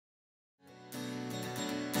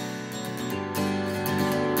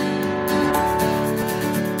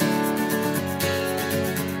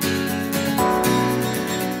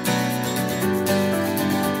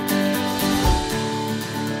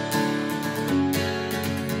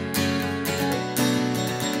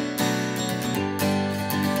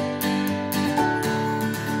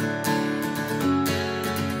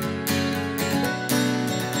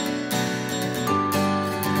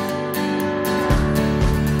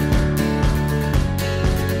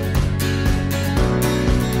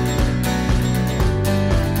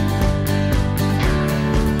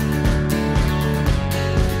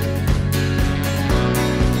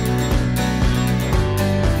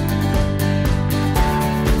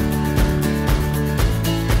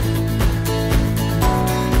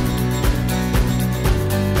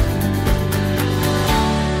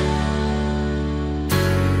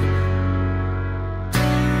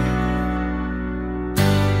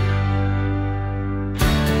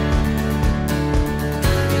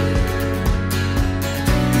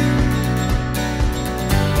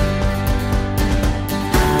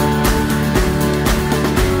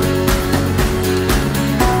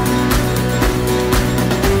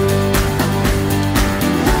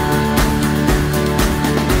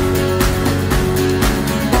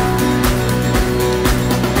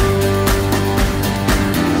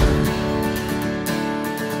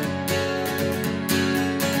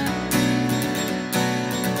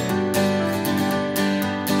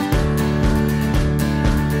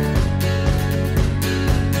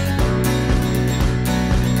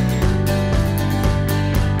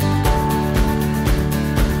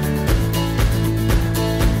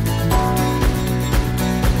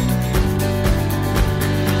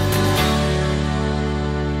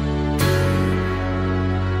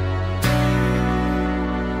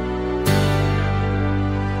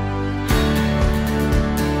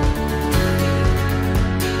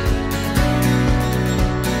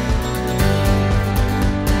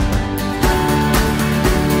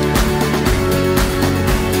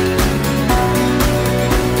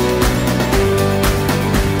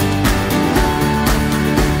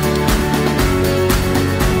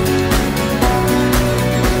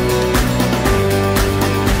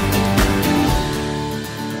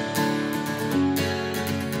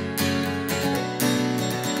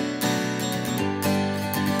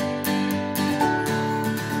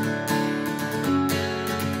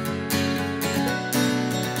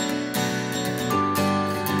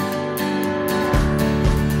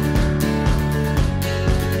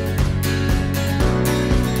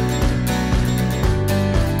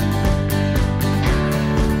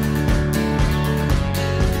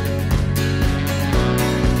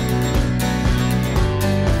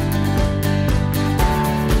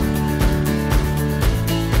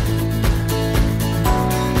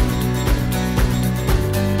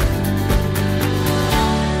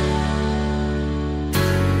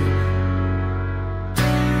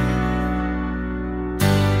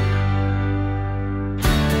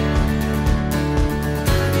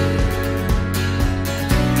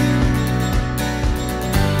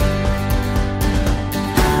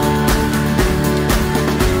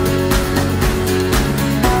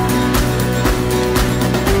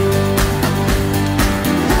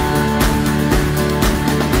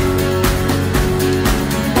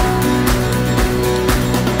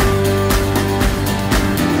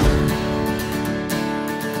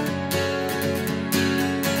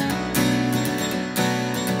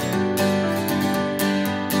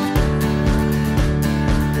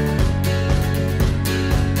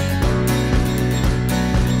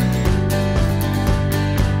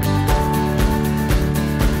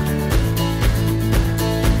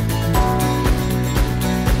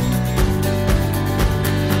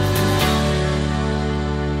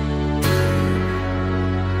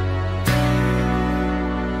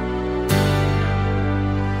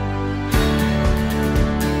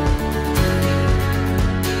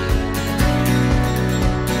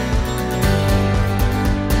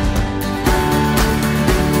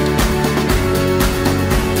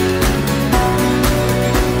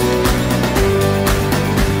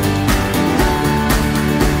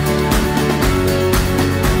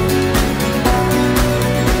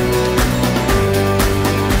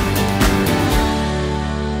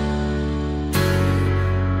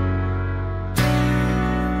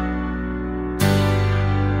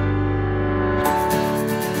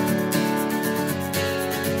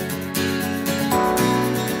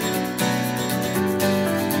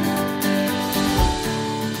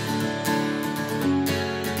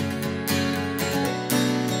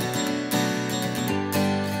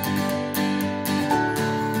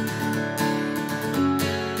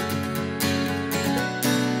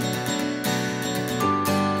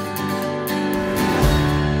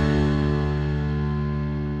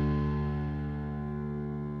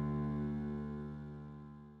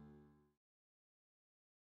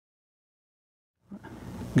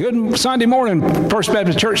Good Sunday morning, First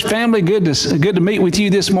Baptist Church family. Good to meet with you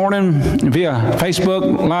this morning via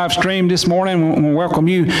Facebook live stream this morning. We welcome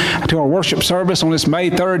you to our worship service on this May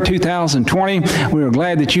 3rd, 2020. We are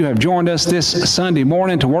glad that you have joined us this Sunday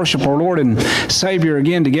morning to worship our Lord and Savior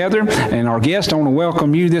again together. And our guest, I want to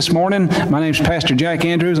welcome you this morning. My name is Pastor Jack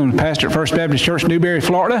Andrews. I'm the pastor at First Baptist Church, Newberry,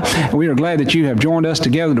 Florida. And we are glad that you have joined us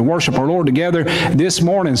together to worship our Lord together this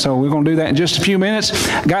morning. So we're going to do that in just a few minutes.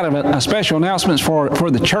 Got a special announcements for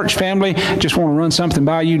the church family. Just want to run something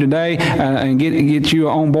by you today and get you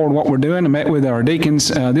on board what we're doing. I met with our deacons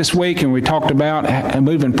this week, and we talked about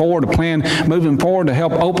moving forward, a plan moving forward to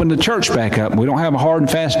help open the church back up. We don't have a hard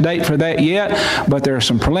and fast date for that yet, but there are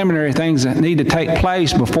some preliminary things that need to take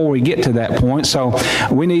place before we get to that point. So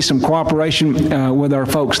we need some cooperation with our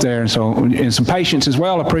folks there, and some patience as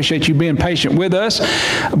well. I appreciate you being patient with us.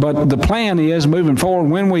 But the plan is moving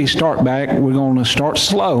forward, when we start back, we're going to start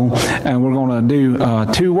slow, and we're going to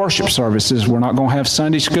do 2 worship services. We're not going to have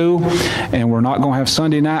Sunday school, and we're not going to have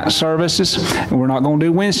Sunday night services, and we're not going to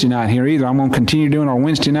do Wednesday night here either. I'm going to continue doing our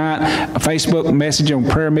Wednesday night Facebook message on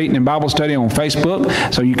prayer meeting and Bible study on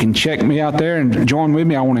Facebook, so you can check me out there and join with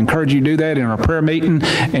me. I want to encourage you to do that in our prayer meeting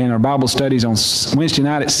and our Bible studies on Wednesday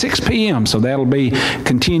night at 6 p.m., so that'll be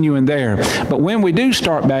continuing there. But when we do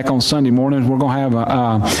start back on Sunday mornings, we're going to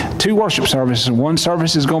have 2 worship services. One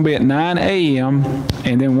service is going to be at 9 a.m.,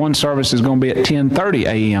 and then one service is going to be at 10:30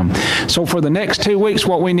 a.m. So for the next 2 weeks,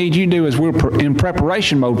 what we need you to do is we're in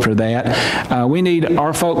preparation mode for that. We need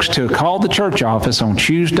our folks to call the church office on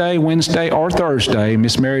Tuesday, Wednesday, or Thursday.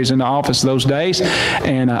 Miss Mary's in the office those days,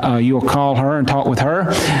 and you'll call her and talk with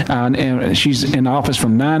her. And she's in the office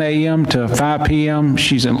from 9 a.m. to 5 p.m.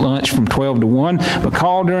 She's at lunch from 12 to 1. But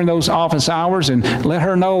call during those office hours and let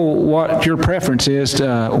her know what your preference is,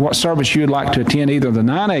 what service you'd like to attend, either the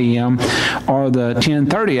 9 a.m. or the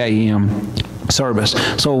 10:30 a.m. service.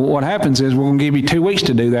 So what happens is we're going to give you 2 weeks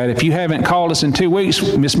to do that. If you haven't called us in 2 weeks,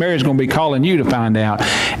 Miss Mary's going to be calling you to find out.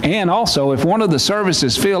 And also, if one of the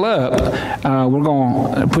services fill up, we're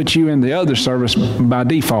going to put you in the other service by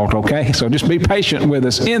default, okay? So just be patient with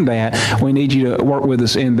us in that. We need you to work with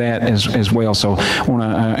us in that as well. So I want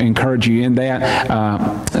to encourage you in that.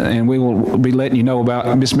 And we will be letting you know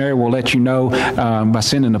about, Miss Mary will let you know by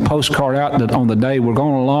sending a postcard out that on the day we're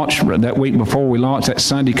going to launch, that week before we launch, that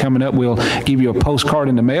Sunday coming up, we'll give you a postcard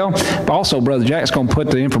in the mail. Also, Brother Jack's going to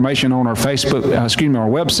put the information on our Facebook, our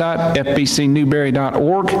website,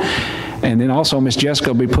 fbcnewberry.org. And then also Miss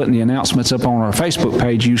Jessica will be putting the announcements up on our Facebook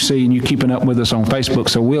page you see, and you keeping up with us on Facebook.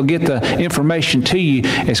 So we'll get the information to you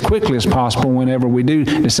as quickly as possible whenever we do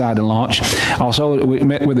decide to launch. Also, we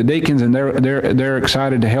met with the deacons, and they're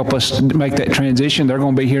excited to help us make that transition. They're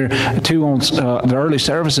going to be here 2 on the early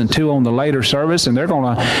service and 2 on the later service, and they're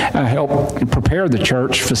going to help prepare the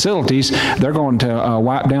church facilities. They're going to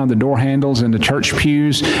wipe down the door handles in the church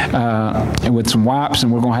pews with some wipes,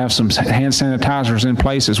 and we're going to have some hand sanitizers in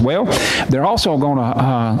place as well. They're also going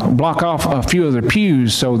to block off a few of the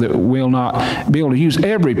pews so that we'll not be able to use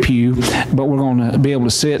every pew, but we're going to be able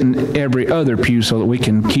to sit in every other pew so that we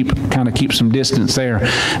can keep some distance there.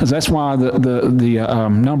 That's why the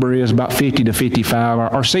number is about 50 to 55.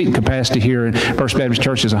 Our seating capacity here at First Baptist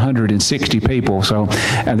Church is 160 people, so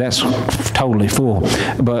that's totally full.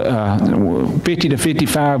 But 50 to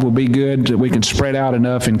 55 will be good. We can spread out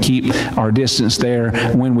enough and keep our distance there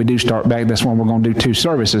when we do start back. That's why we're going to do 2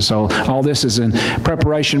 services. So all this is in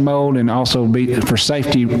preparation mode, and also be for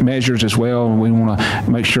safety measures as well. And we want to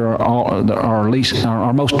make sure our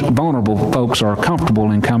most vulnerable folks are comfortable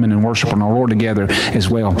in coming and worshiping our Lord together as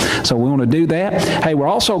well. So we want to do that. Hey, we're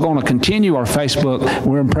also going to continue our Facebook.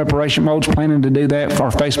 We're in preparation mode, planning to do that for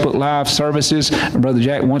our Facebook Live services. Brother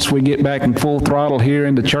Jack, once we get back in full throttle here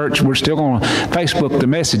in the church, we're still going to Facebook the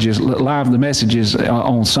messages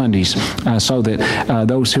on Sundays, so that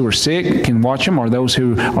those who are sick can watch them, or those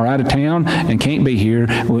who are out of town and can't be here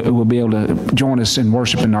will be able to join us in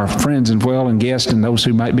worshiping. Our friends as well, and guests, and those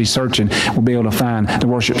who might be searching will be able to find the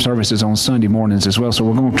worship services on Sunday mornings as well. So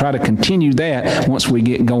we're going to try to continue that once we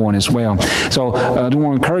get going as well. So I do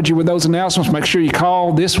want to encourage you with those announcements. Make sure you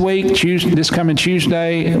call this week, this coming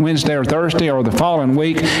Tuesday, Wednesday, or Thursday, or the following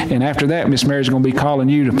week. And after that, Miss Mary's going to be calling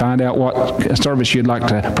you to find out what service you'd like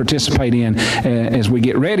to participate in as we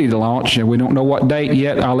get ready to launch. We don't know what date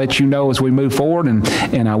yet. I'll let you know as we move forward,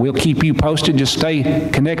 and we'll keep you posted. Just stay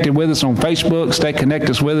connected with us on Facebook. Stay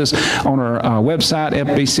connected with us on our website,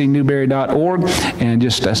 fbcnewberry.org, and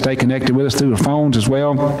just stay connected with us through the phones as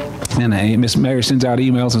well. And Miss Mary sends out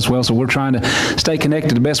emails as well, so we're trying to stay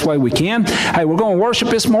connected the best way we can. Hey, we're going to worship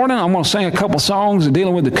this morning. I'm going to sing a couple songs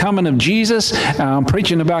dealing with the coming of Jesus. I'm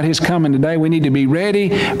preaching about His coming today. We need to be ready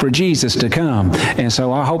for Jesus to come. And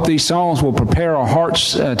so I hope these songs will prepare our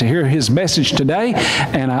hearts to hear His message today.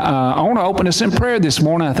 And I want to open us in prayer this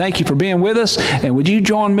morning. I thank you for being with us. And would you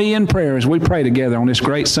join me in prayer as we pray together on this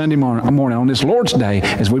great Sunday morning, on this Lord's Day,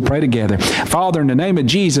 as we pray together. Father, in the name of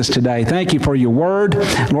Jesus today, thank you for your word.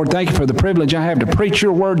 Lord, thank you for the privilege I have to preach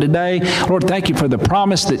your word today. Lord, thank you for the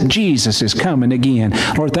promise that Jesus is coming again.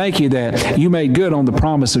 Lord, thank you that you made good on the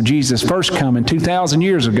promise of Jesus' first coming 2,000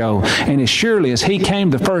 years ago. And as surely as He came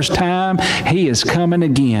the first time, He is coming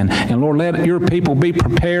again. And Lord, let your people be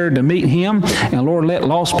prepared to meet Him. And Lord, let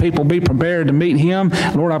lost people be prepared to meet Him.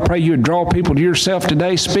 Lord, I pray you would draw people to yourself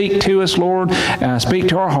today. Speak to us, Lord. Speak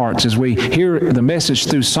to our hearts as we hear the message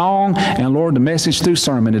through song and, Lord, the message through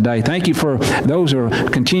sermon today. Thank you for those who are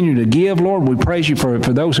continuing to give, Lord. We praise you for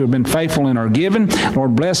those who have been faithful in our giving.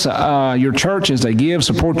 Lord, bless your church as they give,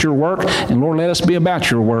 support your work. And Lord, let us be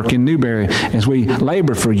about your work in Newberry as we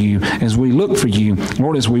labor for you, as we look for you,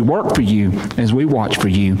 Lord, as we work for you, as we watch for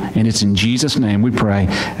you. And it's in Jesus' name we pray.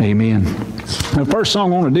 Amen. The first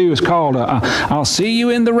song I want to do is called I'll See You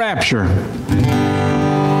in the Rapture.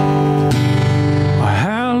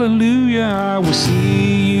 Hallelujah, I will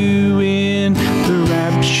see you in the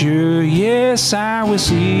rapture. Yes, I will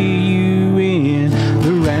see you in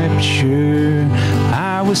the rapture.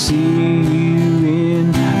 I will see you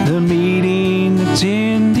in the meeting that's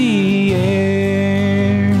in the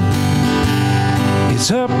air. It's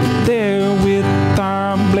up there with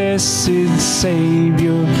our blessed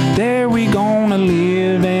Savior. There we gonna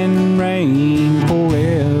live and reign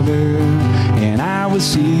forever. And I will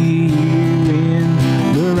see you in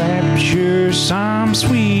the rapture some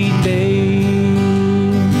sweet day.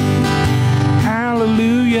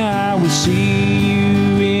 Hallelujah, I will see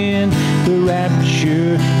you in the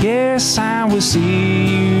rapture. Yes, I will see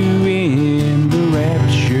you in the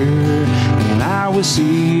rapture. And I will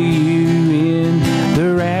see you in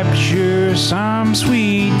the rapture some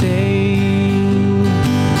sweet day.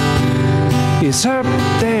 It's up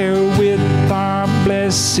there with our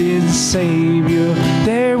blessed Savior.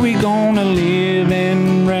 There we gonna live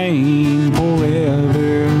and reign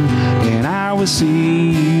forever. And I will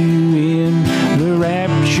see you in the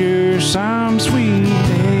rapture some sweet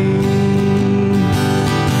day.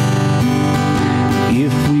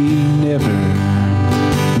 If we never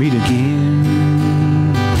meet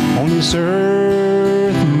again on this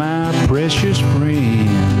earth, my precious friend,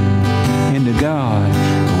 and to God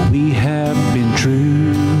we have been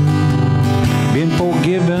true, been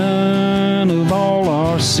forgiven of all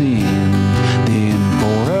our sin, then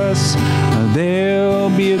for us there'll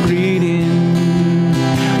be a greeting,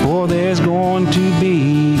 for there's going to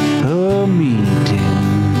be a meeting.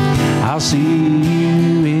 I'll see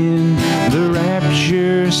you in the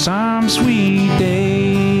rapture some sweet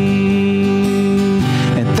day.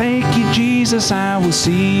 And thank you, Jesus, I will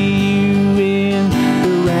see you in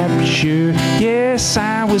the rapture. Yes,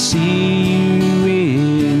 I will see you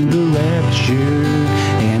in the rapture.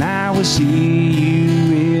 And I will see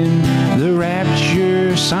you in the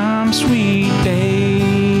rapture some sweet day.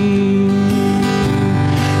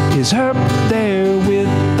 It's up there with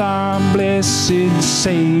our blessed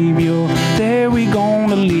Savior. There we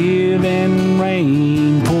gonna live and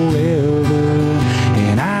reign forever.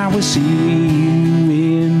 And I will see you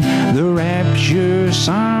in the rapture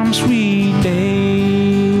some sweet day.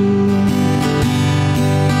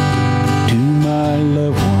 To my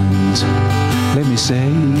loved ones, let me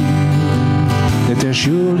say that there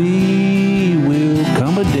surely will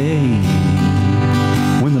come a day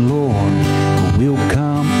when the Lord will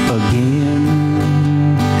come again,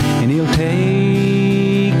 and He'll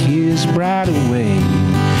take His bride away.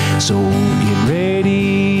 So get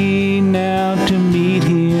ready now to meet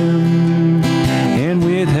Him, and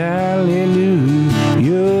with hallelujah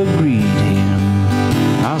greet Him.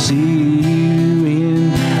 I'll see you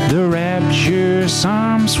in the rapture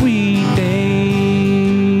some sweet day.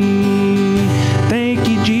 Thank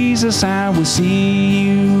you, Jesus, I will see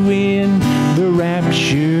you in the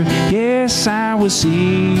rapture. Yes, I will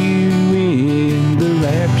see you in the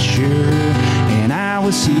rapture. And I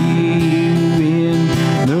will see you in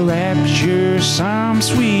the rapture some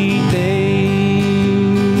sweet day.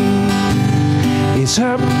 It's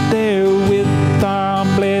up there with our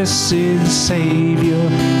blessed Savior.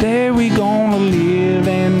 There we gonna live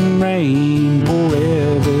and reign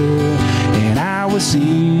forever. And I will see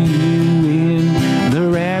you in the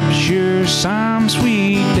rapture some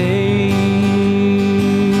sweet day.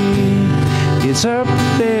 It's up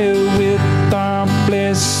there with our blessed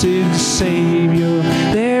blessed Savior.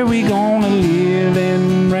 There we gonna live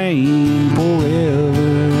and reign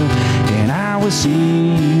forever. And I will see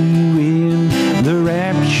you in the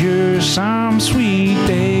rapture some sweet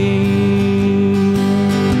day.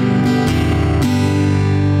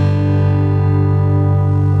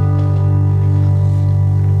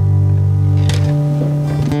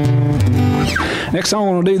 Next song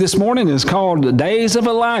I want to do this morning is called The Days of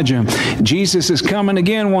Elijah. Jesus is coming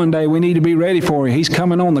again one day. We need to be ready for it. He's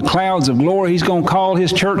coming on the clouds of glory. He's going to call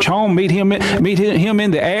his church home, meet him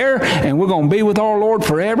in the air, and we're going to be with our Lord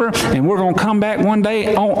forever. And we're going to come back one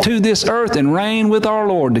day to this earth and reign with our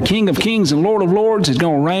Lord. The King of Kings and Lord of Lords is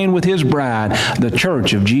going to reign with his bride, the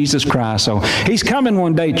church of Jesus Christ. So he's coming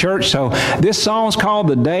one day, church. So this song's called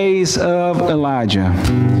The Days of Elijah.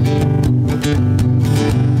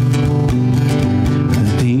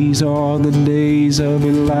 These are the days of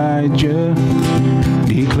Elijah,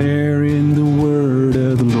 declaring the word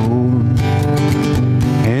of the Lord.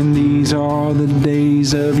 And these are the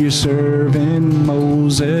days of your servant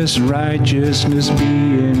Moses, righteousness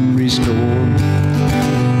being restored.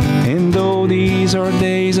 And though these are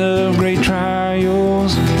days of great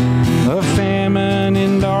trials, of famine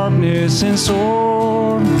and darkness and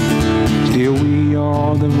sword, still we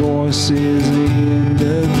are the voices in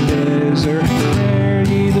the desert. Prepare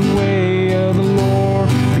ye the way of the Lord.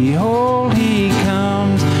 Behold, he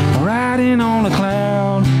comes, riding on a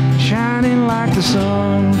cloud, shining like the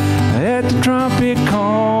sun. At the trumpet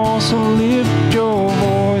call, so lift your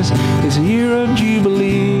voice. It's a year of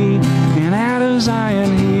Jubilee, and out of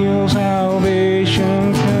Zion hill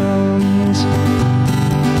salvation comes.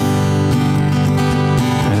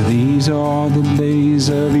 These are the days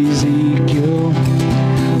of Ezekiel,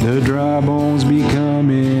 the dry bones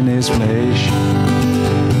becoming as flesh.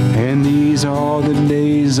 And these are the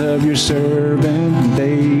days of your servant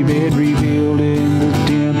David, revealed in the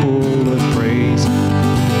temple of praise.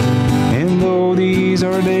 And though these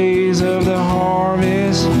are days of the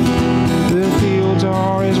harvest, the fields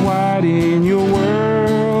are as white in your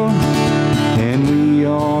world, and we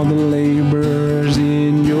are the laborers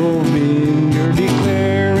in your vineyard,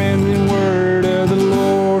 declaring the word of the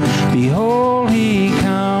Lord. Behold, he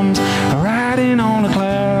comes, riding on a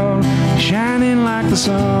cloud, shining like the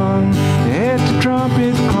sun. At the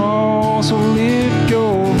trumpet call, so lift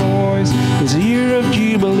your voice. It's a year of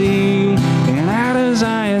Jubilee, and out of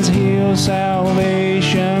Zion's hill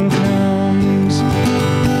salvation comes.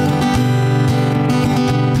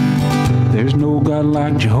 There's no God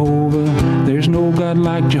like Jehovah. There's no God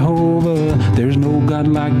like Jehovah. There's no God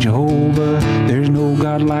like Jehovah. There's no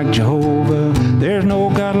God like Jehovah. There's no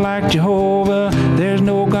God like Jehovah. There's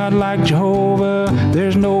no God like Jehovah.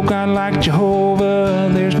 There's no God like Jehovah.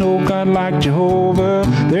 There's no God like Jehovah.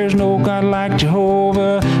 There's no God like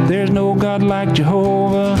Jehovah. There's no God like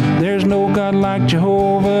Jehovah. There's no God like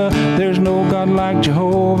Jehovah. There's no God like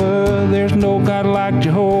Jehovah. There's no God like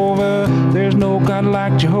Jehovah. There's no God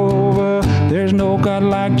like Jehovah. There's no God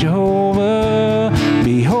like Jehovah.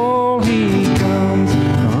 Behold, he comes,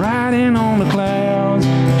 riding on the clouds,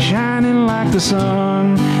 shining like the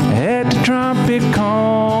sun. At the trumpet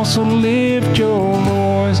call, so lift your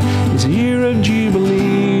voice. It's a year of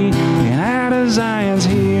Jubilee, and out of Zion's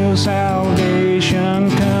hill salvation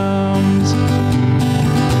comes.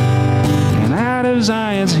 And out of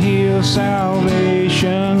Zion's hill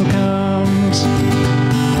salvation comes.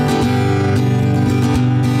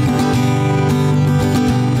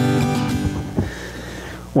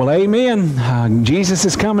 Well, amen. Jesus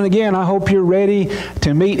is coming again. I hope you're ready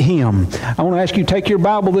to meet him. I want to ask you to take your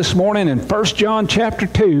Bible this morning in 1 John chapter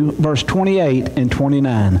 2, verse 28 and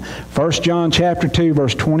 29. 1 John chapter 2,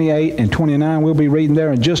 verse 28 and 29. We'll be reading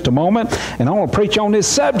there in just a moment. And I want to preach on this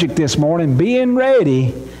subject this morning, being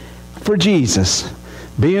ready for Jesus.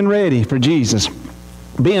 Being ready for Jesus.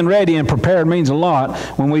 Being ready and prepared means a lot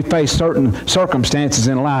when we face certain circumstances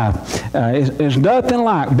in life. There's nothing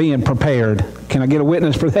like being prepared. Can I get a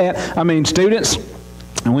witness for that? I mean, students,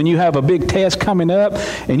 and when you have a big test coming up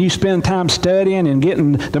and you spend time studying and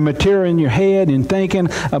getting the material in your head and thinking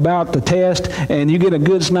about the test, and you get a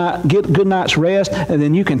good night's rest, and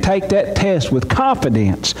then you can take that test with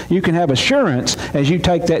confidence. You can have assurance as you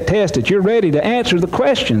take that test that you're ready to answer the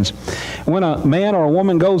questions. When a man or a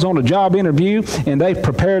woman goes on a job interview and they've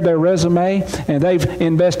prepared their resume and they've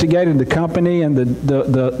investigated the company and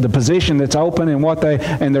the position that's open and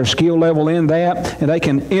and their skill level in that, and they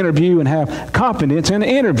can interview and have confidence in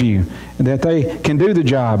the interview that they can do the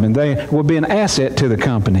job and they will be an asset to the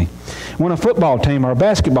company. When a football team or a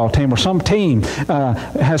basketball team or some team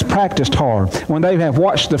has practiced hard, when they have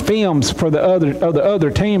watched the films for the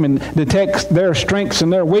other team and detects their strengths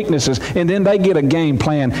and their weaknesses, and then they get a game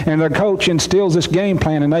plan, and their coach instills this game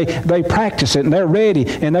plan, and they practice it, and they're ready,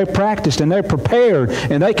 and they've practiced, and they're prepared,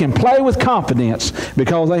 and they can play with confidence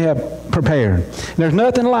because they have prepared. There's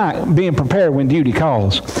nothing like being prepared when duty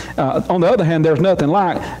calls. On the other hand, there's nothing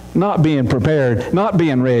like not being prepared, not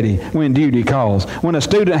being ready when duty calls. When a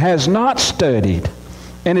student has not studied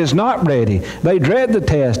and is not ready, they dread the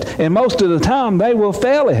test, and most of the time they will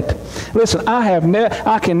fail it. Listen,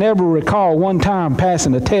 I can never recall one time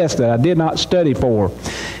passing a test that I did not study for.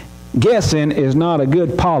 Guessing is not a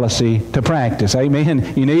good policy to practice.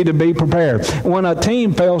 Amen. You need to be prepared. When a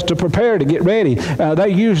team fails to prepare to get ready, they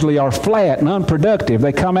usually are flat and unproductive.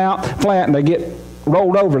 They come out flat and they get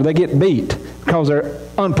rolled over. They get beat because they're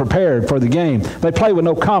unprepared for the game. They play with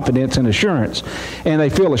no confidence and assurance, and they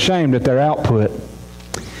feel ashamed at their output.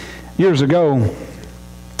 Years ago,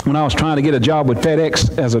 when I was trying to get a job with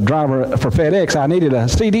FedEx as a driver for FedEx, I needed a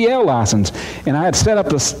CDL license, and I had set up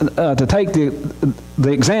to take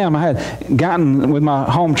the exam. I had gotten with my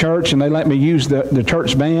home church, and they let me use the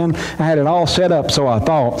church van. I had it all set up, so I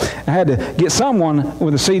thought. I had to get someone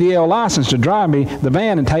with a CDL license to drive me the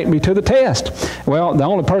van and take me to the test. Well, the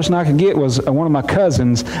only person I could get was one of my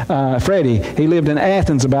cousins, Freddie. He lived in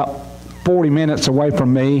Athens, about 40 minutes away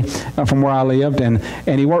from me, from where I lived, and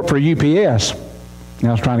he worked for UPS. I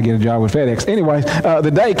was trying to get a job with FedEx. Anyway, the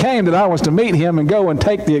day came that I was to meet him and go and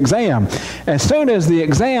take the exam. As soon as the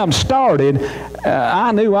exam started,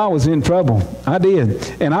 I knew I was in trouble. I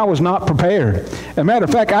did. And I was not prepared. As a matter of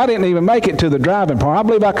fact, I didn't even make it to the driving part. I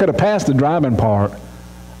believe I could have passed the driving part.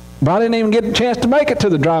 But I didn't even get a chance to make it to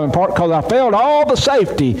the driving part because I failed all the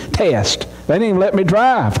safety tests. They didn't even let me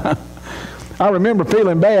drive. I remember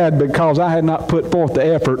feeling bad because I had not put forth the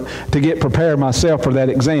effort to get prepared myself for that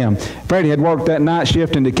exam. Freddie had worked that night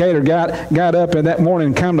shift in Decatur, got up in that morning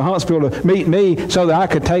and come to Huntsville to meet me so that I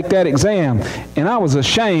could take that exam. And I was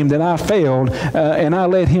ashamed that I failed, and I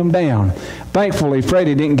let him down. Thankfully,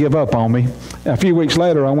 Freddie didn't give up on me. A few weeks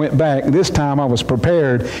later, I went back. This time I was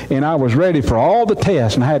prepared, and I was ready for all the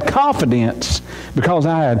tests, and I had confidence because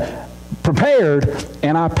I had prepared,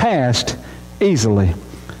 and I passed easily.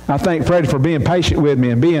 I thank Freddie for being patient with me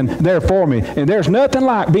and being there for me. And there's nothing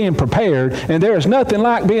like being prepared, and there is nothing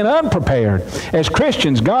like being unprepared. As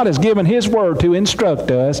Christians, God has given His Word to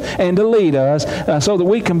instruct us and to lead us so that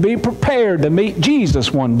we can be prepared to meet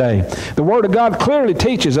Jesus one day. The Word of God clearly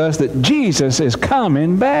teaches us that Jesus is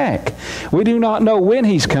coming back. We do not know when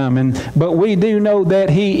He's coming, but we do know that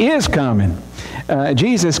He is coming.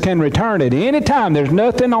 Jesus can return at any time. There's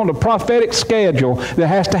nothing on the prophetic schedule that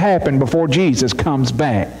has to happen before Jesus comes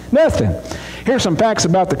back. Nothing. Here's some facts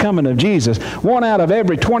about the coming of Jesus. 1 out of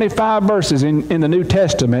every 25 verses in the New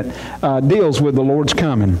Testament deals with the Lord's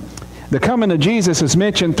coming. The coming of Jesus is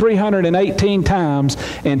mentioned 318 times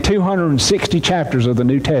in 260 chapters of the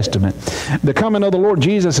New Testament. The coming of the Lord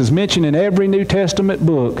Jesus is mentioned in every New Testament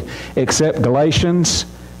book except Galatians,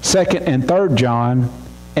 2nd and 3rd John,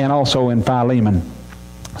 and also in Philemon.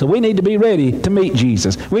 So we need to be ready to meet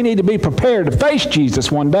Jesus. We need to be prepared to face Jesus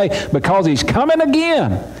one day because He's coming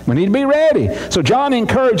again. We need to be ready. So John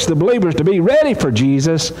encouraged the believers to be ready for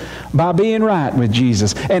Jesus by being right with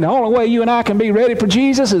Jesus. And the only way you and I can be ready for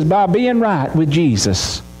Jesus is by being right with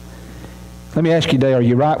Jesus. Let me ask you today, are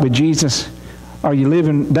you right with Jesus? Are you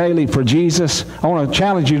living daily for Jesus? I want to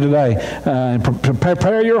challenge you today.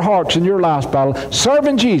 Prepare your hearts and your lives by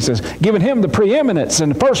serving Jesus, giving Him the preeminence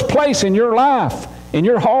and the first place in your life, in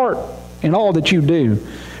your heart, in all that you do.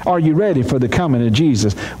 Are you ready for the coming of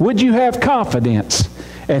Jesus? Would you have confidence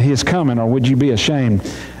at His coming, or would you be ashamed?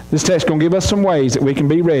 This text is going to give us some ways that we can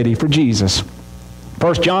be ready for Jesus.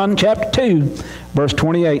 1 John chapter 2, verse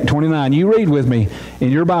 28 and 29. You read with me in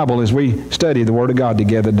your Bible as we study the Word of God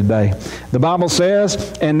together today. The Bible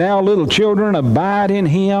says, "And now, little children, abide in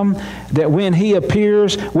Him, that when He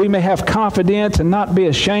appears, we may have confidence and not be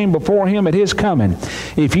ashamed before Him at His coming.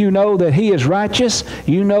 If you know that He is righteous,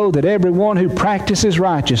 you know that everyone who practices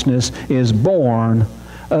righteousness is born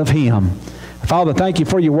of Him." Father, thank You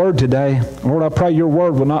for Your Word today. Lord, I pray Your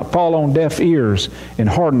Word will not fall on deaf ears and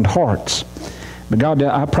hardened hearts. But God,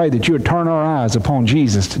 I pray that You would turn our eyes upon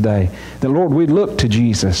Jesus today. That, Lord, we'd look to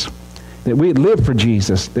Jesus. That we'd live for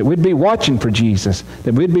Jesus. That we'd be watching for Jesus.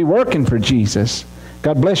 That we'd be working for Jesus.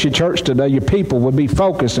 God bless you, church, today. Your people would be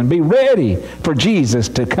focused and be ready for Jesus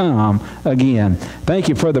to come again. Thank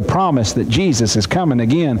you for the promise that Jesus is coming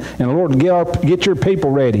again. And Lord, get your people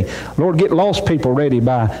ready. Lord, get lost people ready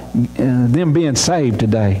by them being saved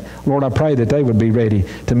today. Lord, I pray that they would be ready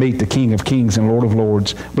to meet the King of Kings and Lord of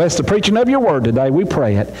Lords. Bless the preaching of your word today. We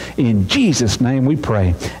pray it. In Jesus' name we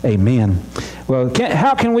pray. Amen. Well,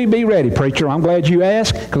 how can we be ready, preacher? I'm glad you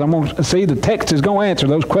asked, because I'm going to see the text is going to answer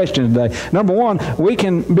those questions today. Number one, we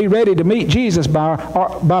can be ready to meet Jesus by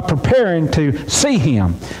preparing to see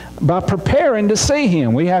Him. By preparing to see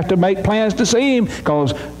Him. We have to make plans to see Him,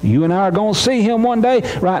 because you and I are going to see Him one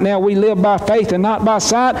day. Right now we live by faith and not by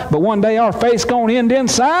sight, but one day our faith's going to end in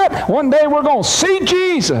sight. One day we're going to see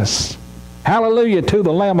Jesus. Hallelujah to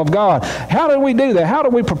the Lamb of God. How do we do that? How do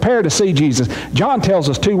we prepare to see Jesus? John tells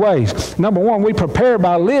us two ways. Number one, we prepare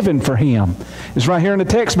by living for Him. It's right here in the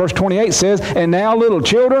text. Verse 28 says, "And now, little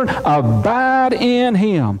children, abide in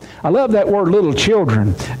Him." I love that word, little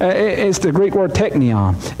children. It's the Greek word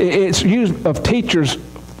teknion. It's used of teachers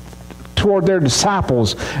toward their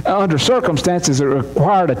disciples under circumstances that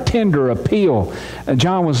required a tender appeal.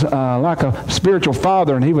 John was like a spiritual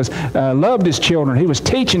father, and he was loved his children. He was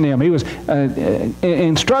teaching them. He was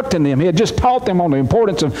instructing them. He had just taught them on the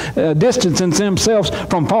importance of distancing themselves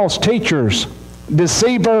from false teachers,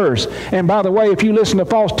 deceivers. And by the way, if you listen to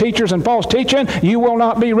false teachers and false teaching, you will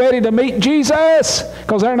not be ready to meet Jesus,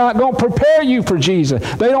 because they're not going to prepare you for Jesus.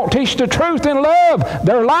 They don't teach the truth in love.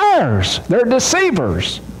 They're liars. They're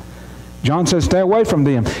deceivers. John says, stay away from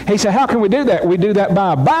them. He said, how can we do that? We do that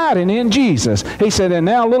by abiding in Jesus. He said, and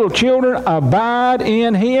now, little children, abide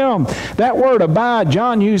in Him. That word abide,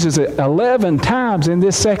 John uses it 11 times in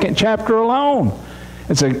this second chapter alone.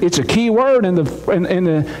 It's a key word in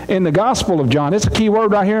the Gospel of John. It's a key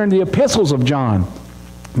word right here in the epistles of John.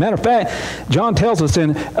 Matter of fact, John tells us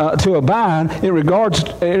to abide.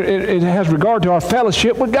 It has regard to our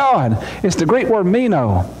fellowship with God. It's the Greek word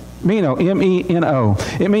meno. Meno, M-E-N-O.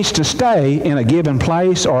 It means to stay in a given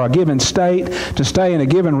place or a given state, to stay in a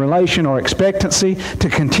given relation or expectancy, to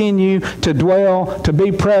continue, to dwell, to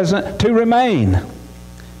be present, to remain,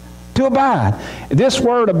 to abide. This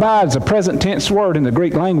word abide is a present tense word in the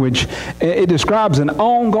Greek language. It describes an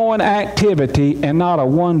ongoing activity and not a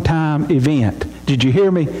one-time event. Did you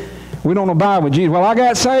hear me? We don't abide with Jesus. Well, I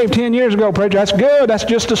got saved 10 years ago, preacher. That's good. That's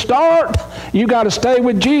just a start. You got to stay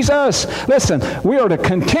with Jesus. Listen, we are to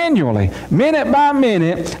continually, minute by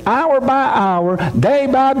minute, hour by hour, day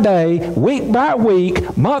by day, week by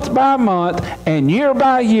week, month by month, and year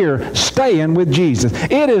by year, staying with Jesus.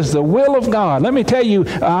 It is the will of God. Let me tell you,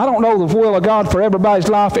 I don't know the will of God for everybody's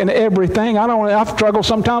life and everything. I struggle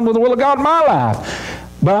sometimes with the will of God in my life.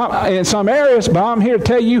 But in some areas, but I'm here to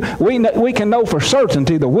tell you, we can know for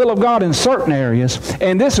certainty the will of God in certain areas,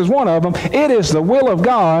 and this is one of them. It is the will of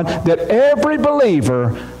God that every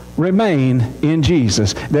believer remain in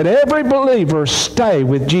Jesus, that every believer stay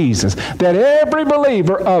with Jesus, that every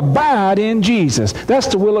believer abide in Jesus. That's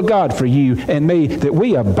the will of God for you and me, that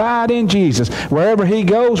we abide in Jesus. Wherever He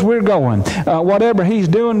goes, we're going. Whatever He's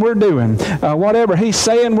doing, we're doing. Whatever He's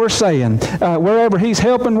saying, we're saying. Wherever He's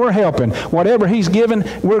helping, we're helping. Whatever He's giving,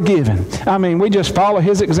 we're giving. I mean, we just follow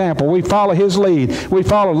His example. We follow His lead. We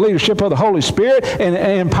follow the leadership of the Holy Spirit, and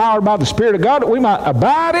empowered by the Spirit of God, that we might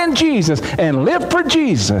abide in Jesus and live for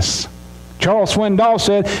Jesus. Charles Swindoll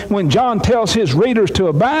said, when John tells his readers to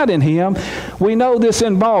abide in Him, we know this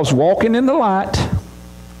involves walking in the light,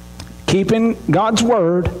 keeping God's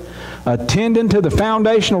Word, attending to the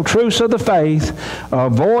foundational truths of the faith,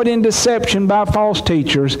 avoiding deception by false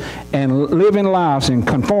teachers, and living lives in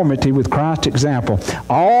conformity with Christ's example,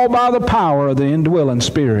 all by the power of the indwelling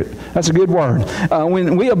Spirit. That's a good word.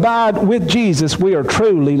 When we abide with Jesus, we are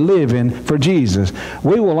truly living for Jesus.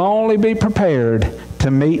 We will only be prepared to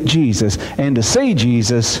meet Jesus and to see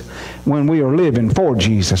Jesus when we are living for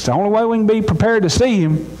Jesus. The only way we can be prepared to see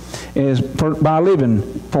Him is by living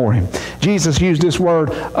for Him. Jesus used this word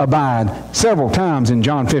abide several times in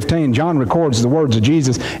John 15. John records the words of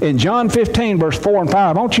Jesus. In John 15, verse 4 and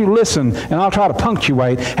 5, won't you listen, and I'll try to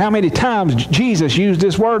punctuate how many times Jesus used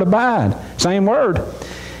this word abide. Same word.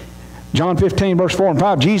 John 15, verse 4 and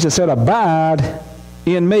 5, Jesus said, abide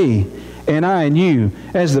in me, and I in you,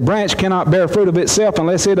 as the branch cannot bear fruit of itself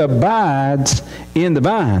unless it abides in the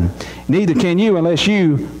vine. Neither can you unless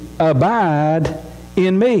you abide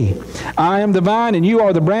in me. I am the vine, and you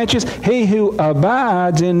are the branches. He who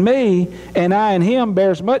abides in me, and I in him,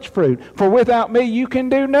 bears much fruit. For without me you can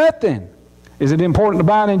do nothing. Is it important to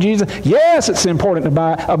abide in Jesus? Yes, it's important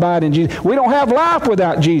to abide in Jesus. We don't have life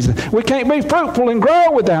without Jesus. We can't be fruitful and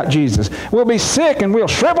grow without Jesus. We'll be sick and we'll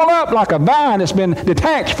shrivel up like a vine that's been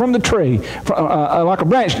detached from the tree, like a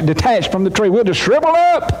branch detached from the tree. We'll just shrivel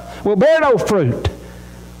up. We'll bear no fruit.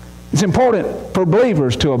 It's important for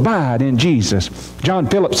believers to abide in Jesus. John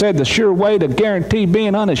Phillips said the sure way to guarantee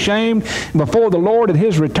being unashamed before the Lord at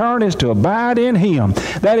His return is to abide in Him.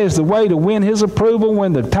 That is the way to win His approval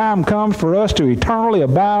when the time comes for us to eternally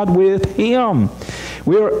abide with Him.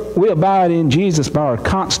 We abide in Jesus by our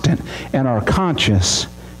constant and our conscious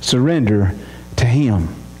surrender to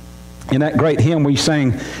Him. In that great hymn we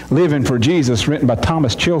sang, Living for Jesus, written by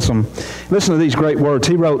Thomas Chilson, listen to these great words.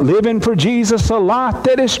 He wrote, living for Jesus, a life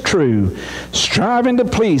that is true, striving to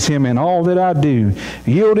please Him in all that I do,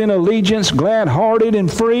 yielding allegiance, glad-hearted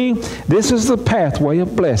and free, this is the pathway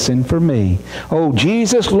of blessing for me. Oh,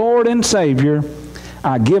 Jesus, Lord and Savior,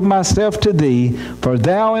 I give myself to Thee, for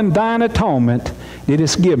Thou in Thine atonement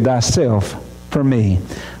didst give Thyself for me.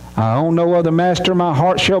 I own no other master, my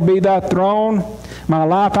heart shall be Thy throne. My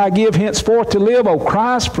life I give henceforth to live, O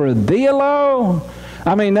Christ, for Thee alone.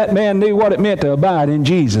 I mean, that man knew what it meant to abide in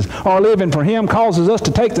Jesus. Our living for Him causes us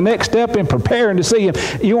to take the next step in preparing to see Him.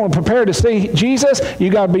 You want to prepare to see Jesus? You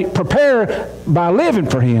got to be prepared by living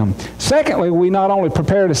for Him. Secondly, we not only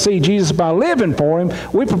prepare to see Jesus by living for Him,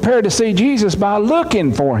 we prepare to see Jesus by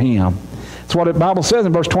looking for Him. That's what the Bible says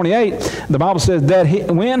in verse 28. The Bible says that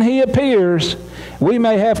when He appears, we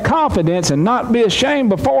may have confidence and not be ashamed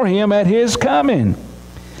before Him at His coming.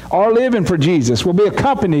 Our living for Jesus will be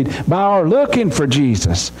accompanied by our looking for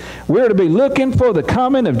Jesus. We're to be looking for the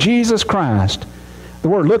coming of Jesus Christ. The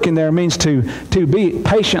word looking there means to be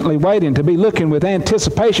patiently waiting, to be looking with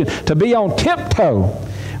anticipation, to be on tiptoe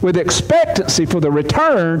with expectancy for the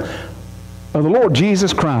return of the Lord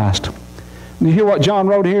Jesus Christ. You hear what John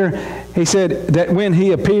wrote here? He said that when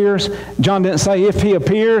He appears, John didn't say if He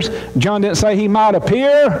appears. John didn't say He might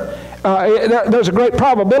appear. There's a great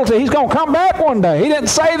probability He's going to come back one day. He didn't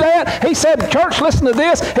say that. He said, church, listen to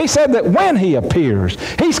this. He said that when He appears,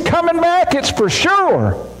 He's coming back, it's for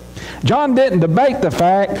sure. John didn't debate the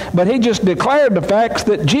fact, but he just declared the facts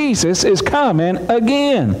that Jesus is coming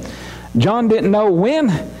again. John didn't know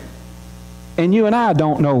when, and you and I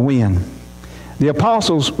don't know when. The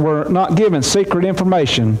apostles were not given secret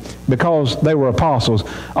information because they were apostles.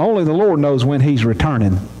 Only the Lord knows when He's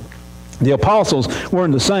returning. The apostles were in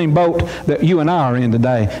the same boat that you and I are in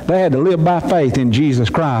today. They had to live by faith in Jesus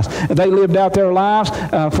Christ. They lived out their lives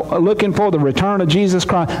looking for the return of Jesus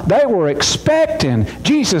Christ. They were expecting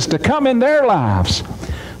Jesus to come in their lives.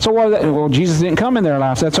 So well, Jesus didn't come in their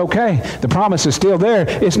lives. That's okay. The promise is still there.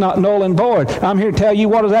 It's not null and void. I'm here to tell you,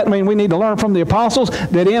 what does that mean? We need to learn from the apostles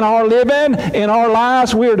that in our living, in our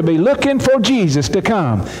lives, we're to be looking for Jesus to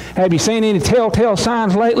come. Have you seen any telltale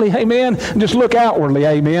signs lately? Amen. Just look outwardly.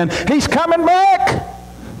 Amen. He's coming back.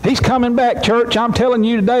 He's coming back, church. I'm telling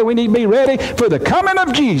you today, we need to be ready for the coming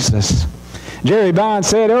of Jesus. Jerry Vine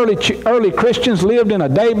said early Christians lived in a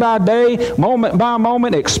day-by-day,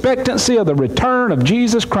 moment-by-moment expectancy of the return of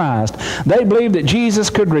Jesus Christ. They believed that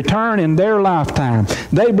Jesus could return in their lifetime.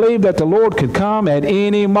 They believed that the Lord could come at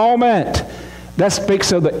any moment. That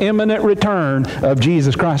speaks of the imminent return of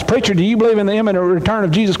Jesus Christ. Preacher, do you believe in the imminent return of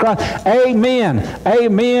Jesus Christ? Amen.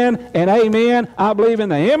 Amen and amen. I believe in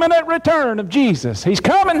the imminent return of Jesus. He's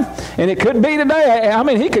coming, and it could be today. I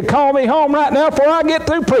mean, He could call me home right now before I get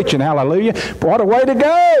through preaching. Hallelujah. What a way to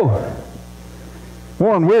go.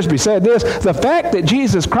 Warren Wiersbe said this, the fact that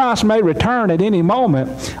Jesus Christ may return at any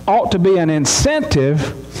moment ought to be an incentive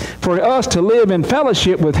for us to live in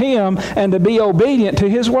fellowship with Him and to be obedient to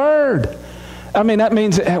His Word. I mean, that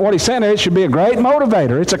means what he's saying there, it should be a great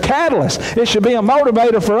motivator. It's a catalyst. It should be a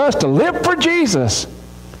motivator for us to live for Jesus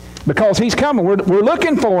because He's coming. We're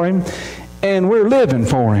looking for Him and we're living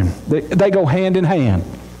for Him. They go hand in hand.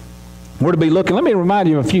 We're to be looking. Let me remind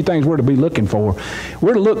you of a few things we're to be looking for.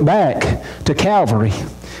 We're to look back to Calvary.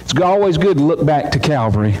 It's always good to look back to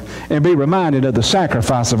Calvary and be reminded of the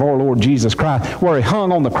sacrifice of our Lord Jesus Christ, where He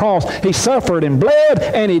hung on the cross. He suffered and bled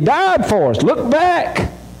and He died for us. Look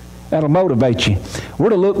back. That'll motivate you.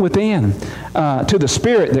 We're to look within to the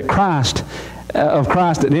Spirit that of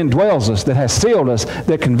Christ that indwells us, that has sealed us,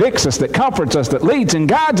 that convicts us, that comforts us, that leads and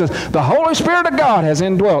guides us. The Holy Spirit of God has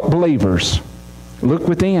indwelt believers. Look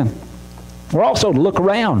within. We're also to look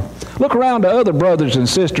around. Look around to other brothers and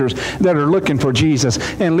sisters that are looking for Jesus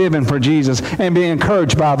and living for Jesus and be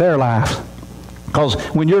encouraged by their life. Because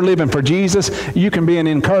when you're living for Jesus, you can be an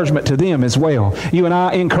encouragement to them as well. You and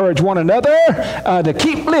I encourage one another to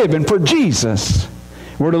keep living for Jesus.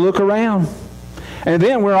 We're to look around. And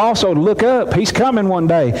then we're also to look up. He's coming one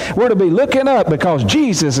day. We're to be looking up because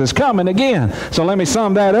Jesus is coming again. So let me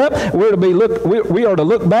sum that up. We are to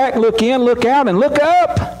look back, look in, look out, and look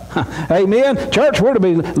up. Amen. Church, we're to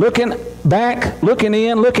be looking back, looking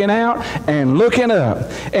in, looking out, and looking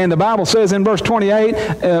up. And the Bible says in verse 28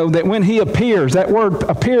 that when he appears, that word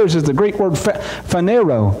appears is the Greek word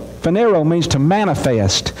phanero. Phanero means to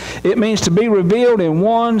manifest. It means to be revealed in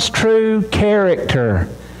one's true character.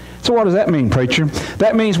 So what does that mean, preacher?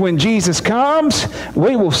 That means when Jesus comes,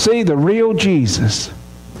 we will see the real Jesus.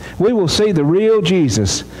 We will see the real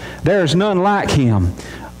Jesus. There's none like him.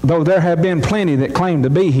 Though there have been plenty that claimed to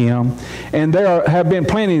be him, and there have been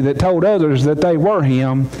plenty that told others that they were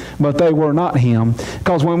him, but they were not him.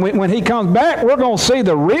 Because when he comes back, we're going to see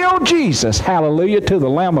the real Jesus. Hallelujah to the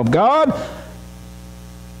Lamb of God.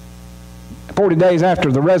 40 days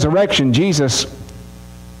after the resurrection, Jesus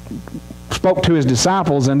spoke to his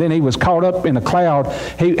disciples, and then he was caught up in a cloud.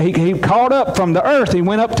 He caught up from the earth. He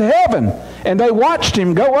went up to heaven, and they watched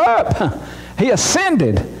him go up. He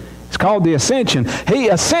ascended. It's called the ascension. He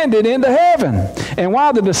ascended into heaven. And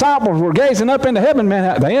while the disciples were gazing up into heaven,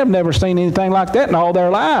 man, they have never seen anything like that in all their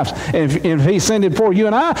lives. And if he ascended for you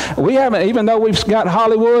and I, we haven't, even though we've got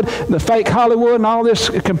Hollywood, the fake Hollywood and all this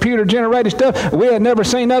computer-generated stuff, we had never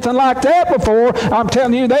seen nothing like that before. I'm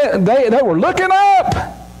telling you, they were looking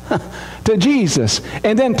up to Jesus.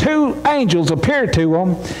 And then two angels appeared to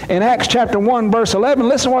them in Acts chapter 1, verse 11.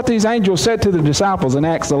 Listen what these angels said to the disciples in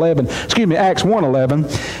Acts 1:11.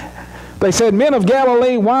 They said, "Men of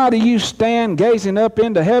Galilee, why do you stand gazing up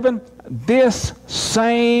into heaven? This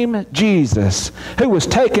same Jesus who was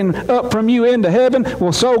taken up from you into heaven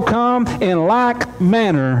will so come in like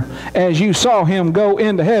manner as you saw him go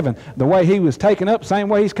into heaven." The way he was taken up, same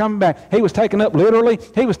way he's coming back. He was taken up literally.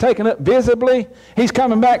 He was taken up visibly. He's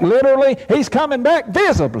coming back literally. He's coming back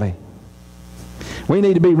visibly. We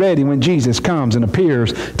need to be ready when Jesus comes and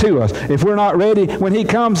appears to us. If we're not ready when he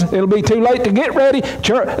comes, it'll be too late to get ready.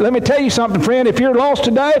 Church, let me tell you something, friend. If you're lost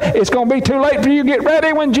today, it's going to be too late for you to get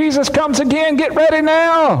ready when Jesus comes again. Get ready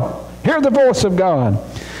now. Hear the voice of God.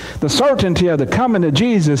 The certainty of the coming of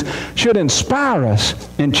Jesus should inspire us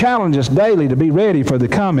and challenge us daily to be ready for the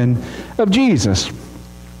coming of Jesus.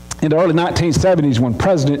 In the early 1970s, when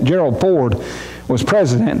President Gerald Ford was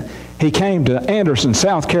president, he came to Anderson,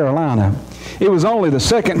 South Carolina. It was only the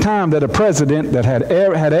second time that a president that had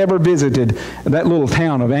ever visited that little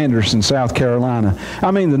town of Anderson, South Carolina.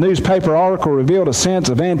 I mean, the newspaper article revealed a sense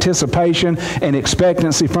of anticipation and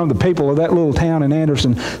expectancy from the people of that little town in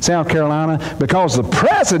Anderson, South Carolina, because the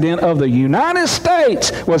President of the United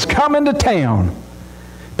States was coming to town.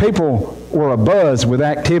 People were abuzz with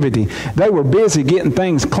activity. They were busy getting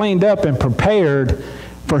things cleaned up and prepared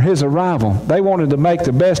for his arrival. They wanted to make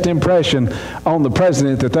the best impression on the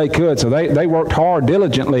president that they could, so they worked hard,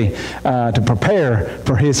 diligently to prepare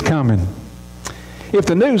for his coming. If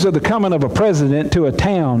the news of the coming of a president to a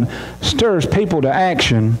town stirs people to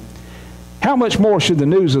action, how much more should the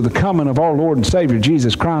news of the coming of our Lord and Savior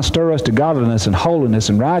Jesus Christ stir us to godliness and holiness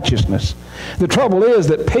and righteousness? The trouble is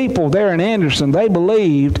that people there in Anderson, they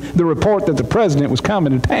believed the report that the president was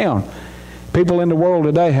coming to town. People in the world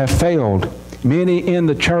today have failed. Many in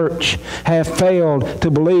the church have failed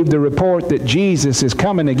to believe the report that Jesus is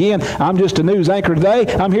coming again. I'm just a news anchor today.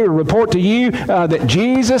 I'm here to report to you that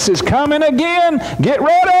Jesus is coming again. Get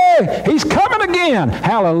ready. He's coming again.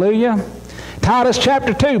 Hallelujah. Titus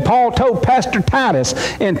chapter 2, Paul told Pastor Titus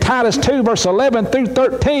in Titus 2, verse 11 through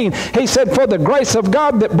 13, he said, "For the grace of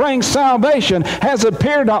God that brings salvation has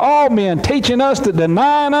appeared to all men, teaching us that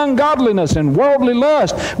denying ungodliness and worldly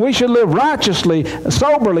lust, we should live righteously,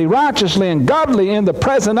 soberly, righteously, and godly in the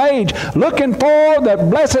present age, looking for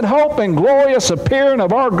that blessed hope and glorious appearing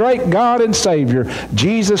of our great God and Savior,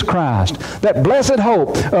 Jesus Christ." That blessed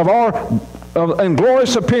hope of our and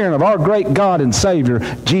glorious appearing of our great God and Savior,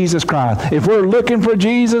 Jesus Christ. If we're looking for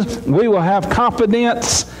Jesus, we will have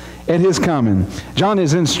confidence at his coming. John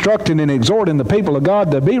is instructing and exhorting the people of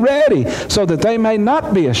God to be ready so that they may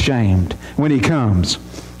not be ashamed when he comes.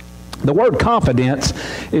 The word confidence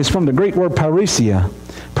is from the Greek word parrhesia.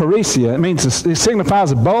 Parrhesia, it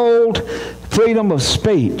signifies bold freedom of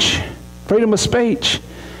speech. Freedom of speech.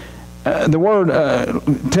 The word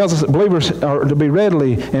tells us that believers are to be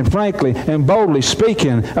readily and frankly and boldly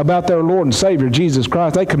speaking about their Lord and Savior, Jesus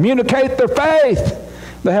Christ. They communicate their faith.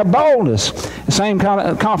 They have boldness. The same kind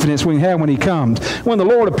of confidence we can have when he comes. When the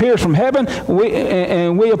Lord appears from heaven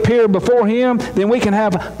and we appear before him, then we can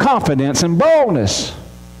have confidence and boldness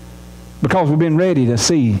because we've been ready to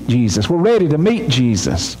see Jesus. We're ready to meet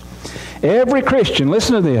Jesus. Every Christian,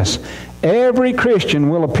 listen to this, every Christian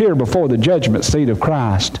will appear before the judgment seat of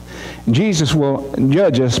Christ. Jesus will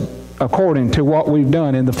judge us according to what we've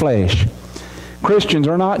done in the flesh. Christians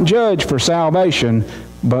are not judged for salvation,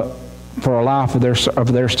 but for a life of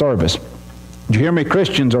their service. Do you hear me?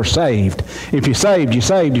 Christians are saved. If you're saved, you're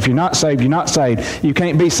saved. If you're not saved, you're not saved. You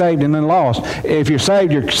can't be saved and then lost. If you're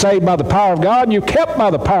saved by the power of God, you're kept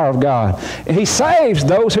by the power of God. He saves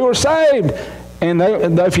those who are saved. And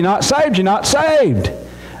if you're not saved, you're not saved.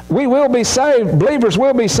 We will be saved. Believers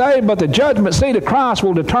will be saved, but the judgment seat of Christ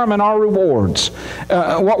will determine our rewards.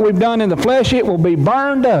 What we've done in the flesh, it will be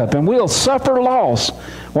burned up, and we'll suffer loss.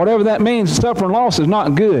 Whatever that means, suffering loss is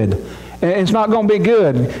not good. It's not going to be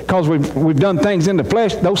good because we've done things in the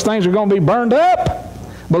flesh. Those things are going to be burned up.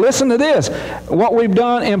 But listen to this. What we've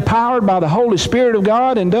done empowered by the Holy Spirit of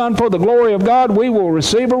God and done for the glory of God, we will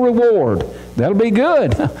receive a reward. That'll be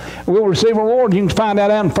good. We'll receive a reward. You can find that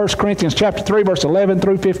out in 1 Corinthians chapter 3, verse 11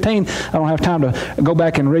 through 15. I don't have time to go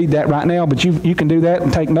back and read that right now, but you can do that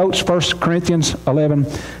and take notes. 1 Corinthians 3,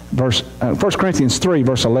 verse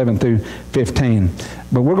 11 through 15.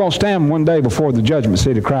 But we're going to stand one day before the judgment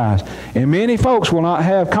seat of Christ. And many folks will not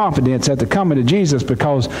have confidence at the coming of Jesus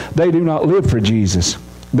because they do not live for Jesus.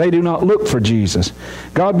 They do not look for Jesus.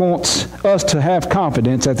 God wants us to have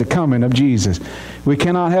confidence at the coming of Jesus. We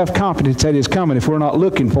cannot have confidence at His coming if we're not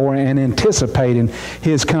looking for and anticipating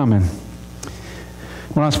His coming.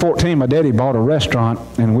 When I was 14, my daddy bought a restaurant,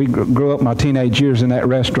 and we grew up my teenage years in that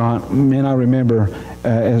restaurant. And I remember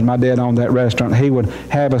as my dad owned that restaurant, he would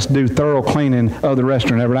have us do thorough cleaning of the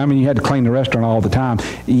restaurant every day. I mean, you had to clean the restaurant all the time.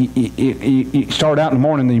 You start out in the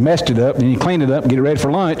morning, and you messed it up, then you clean it up, get it ready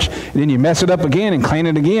for lunch, and then you mess it up again and clean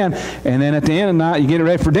it again, and then at the end of the night, you get it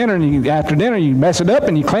ready for dinner, and after dinner, you mess it up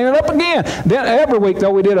and you clean it up again. Then every week,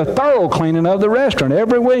 though, we did a thorough cleaning of the restaurant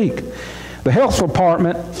every week. The health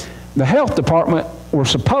department were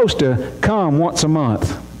supposed to come once a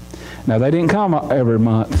month. Now, they didn't come every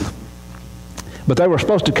month, but they were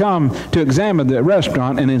supposed to come to examine the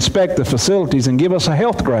restaurant and inspect the facilities and give us a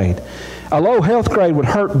health grade. A low health grade would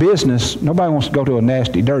hurt business. Nobody wants to go to a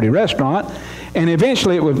nasty, dirty restaurant. And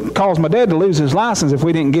eventually it would cause my dad to lose his license if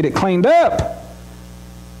we didn't get it cleaned up.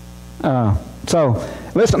 So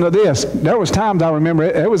listen to this. There was times I remember,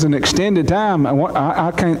 it was an extended time.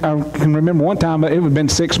 I can remember one time it would have been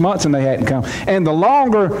 6 months and they hadn't come. And the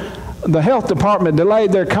longer the health department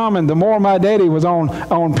delayed their coming, the more my daddy was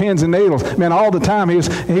on pins and needles. Man, all the time he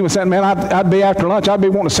was saying, man, I'd be after lunch, I'd be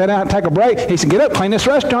wanting to sit down and take a break. He said, get up, clean this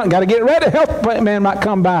restaurant, got to get ready. The health man might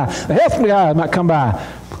come by. The health guy might come by.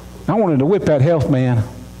 I wanted to whip that health man.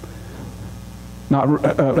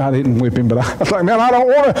 I didn't whip him, but I was like, man, I don't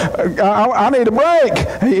want to. I need a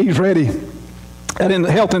break. He's ready. And then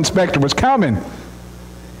the health inspector was coming.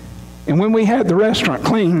 And when we had the restaurant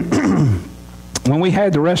cleaned,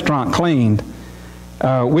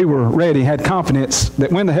 we were ready, had confidence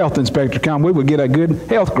that when the health inspector come, we would get a good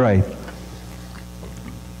health grade.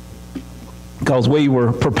 Because we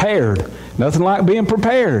were prepared. Nothing like being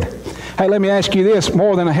prepared. Hey, let me ask you this,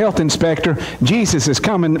 more than a health inspector, Jesus is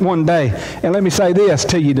coming one day. And let me say this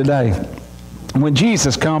to you today. When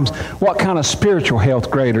Jesus comes, what kind of spiritual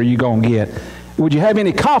health grade are you going to get? Would you have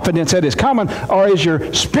any confidence that He's coming, or is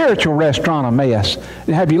your spiritual restaurant a mess?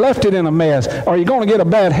 Have you left it in a mess? Or are you going to get a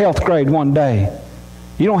bad health grade one day?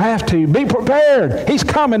 You don't have to. Be prepared. He's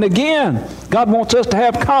coming again. God wants us to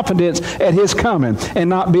have confidence at His coming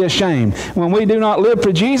and not be ashamed. When we do not live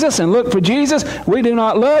for Jesus and look for Jesus, we do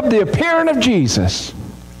not love the appearing of Jesus.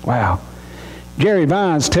 Wow. Jerry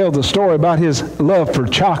Vines tells the story about his love for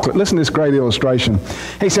chocolate. Listen to this great illustration.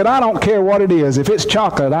 He said, I don't care what it is. If it's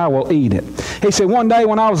chocolate, I will eat it. He said, one day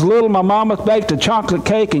when I was little, my mama baked a chocolate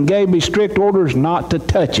cake and gave me strict orders not to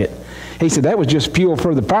touch it. He said, that was just fuel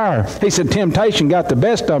for the fire. He said, temptation got the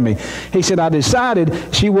best of me. He said, I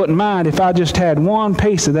decided she wouldn't mind if I just had one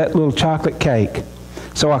piece of that little chocolate cake.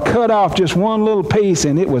 So I cut off just one little piece,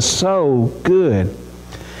 and it was so good.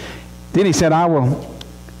 Then he said,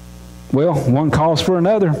 one calls for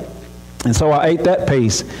another. And so I ate that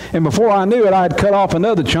piece. And before I knew it, I had cut off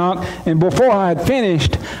another chunk. And before I had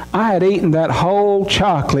finished, I had eaten that whole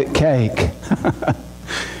chocolate cake.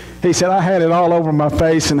 He said, I had it all over my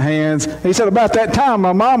face and hands. He said, about that time,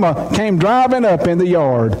 my mama came driving up in the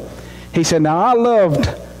yard. He said, now I loved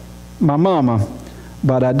my mama,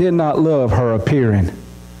 but I did not love her appearing,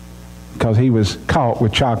 because he was caught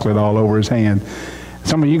with chocolate all over his hand.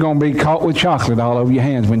 Some of you are going to be caught with chocolate all over your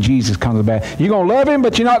hands when Jesus comes back. You're going to love Him,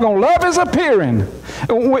 but you're not going to love His appearing.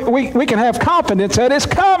 We can have confidence that it's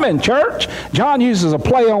coming, church. John uses a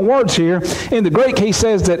play on words here. In the Greek, he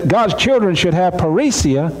says that God's children should have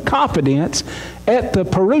parousia, confidence, at the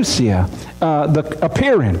parousia, the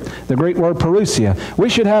appearing, the Greek word parousia. We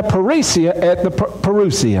should have parousia at the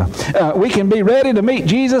parousia. We can be ready to meet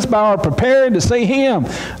Jesus by our preparing to see Him.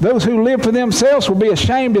 Those who live for themselves will be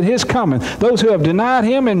ashamed at His coming. Those who have denied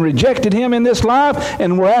Him and rejected Him in this life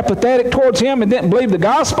and were apathetic towards Him and didn't believe the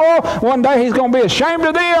gospel, one day He's going to be ashamed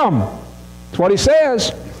of them. That's what He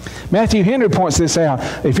says. Matthew Henry points this out.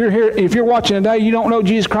 If you're here, if you're watching today, you don't know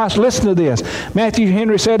Jesus Christ, listen to this. Matthew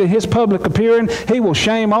Henry said in His public appearing, He will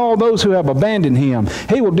shame all those who have abandoned Him.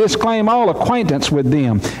 He will disclaim all acquaintance with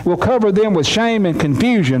them, will cover them with shame and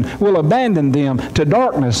confusion, will abandon them to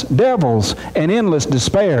darkness, devils, and endless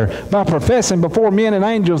despair by professing before men and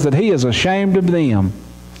angels that He is ashamed of them.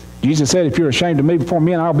 Jesus said, if you're ashamed of me before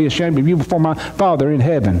men, I'll be ashamed of you before my Father in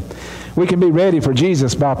heaven. We can be ready for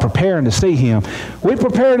Jesus by preparing to see Him. We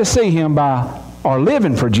prepare to see Him by our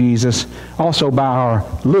living for Jesus, also by our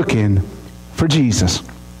looking for Jesus.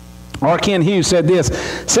 R. Ken Hughes said this,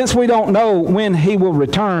 since we don't know when He will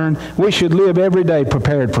return, we should live every day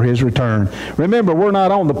prepared for His return. Remember, we're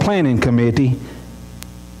not on the planning committee,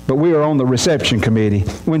 but we are on the reception committee.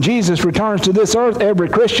 When Jesus returns to this earth, every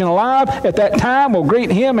Christian alive at that time will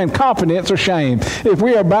greet Him in confidence or shame. If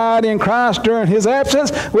we abide in Christ during His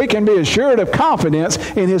absence, we can be assured of confidence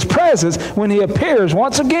in His presence when He appears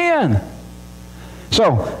once again.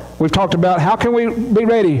 So, we've talked about how can we be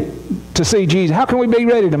ready to see Jesus. How can we be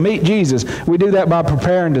ready to meet Jesus? We do that by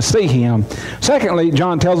preparing to see Him. Secondly,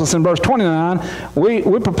 John tells us in verse 29,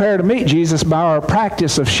 we prepare to meet Jesus by our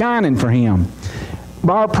practice of shining for Him.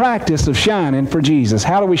 By our practice of shining for Jesus.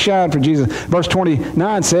 How do we shine for Jesus? Verse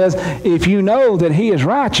 29 says, if you know that He is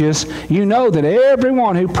righteous, you know that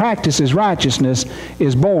everyone who practices righteousness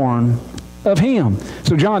is born of Him.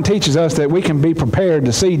 So John teaches us that we can be prepared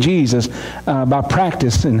to see Jesus by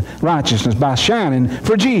practicing righteousness, by shining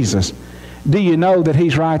for Jesus. Do you know that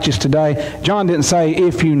He's righteous today? John didn't say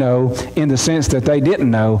if you know in the sense that they didn't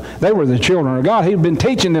know. They were the children of God. He'd been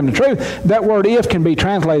teaching them the truth. That word if can be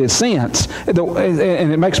translated since.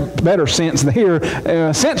 And it makes better sense here.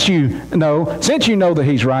 Since you know that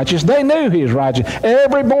He's righteous, they knew He is righteous.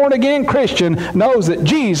 Every born-again Christian knows that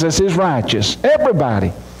Jesus is righteous.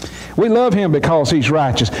 Everybody. We love Him because He's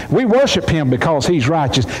righteous. We worship Him because He's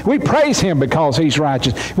righteous. We praise Him because He's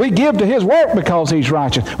righteous. We give to His work because He's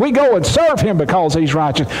righteous. We go and serve Him because He's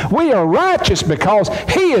righteous. We are righteous because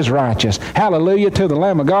He is righteous. Hallelujah to the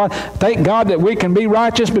Lamb of God. Thank God that we can be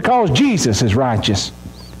righteous because Jesus is righteous.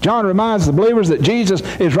 John reminds the believers that Jesus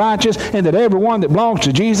is righteous and that everyone that belongs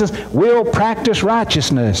to Jesus will practice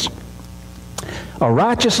righteousness. A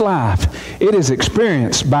righteous life, it is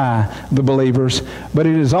experienced by the believers, but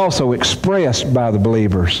it is also expressed by the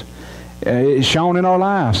believers. It's shown in our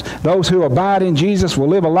lives. Those who abide in Jesus will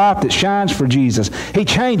live a life that shines for Jesus. He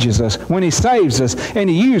changes us when He saves us, and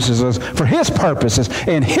He uses us for His purposes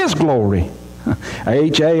and His glory.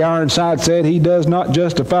 H.A. Ironside said, He does not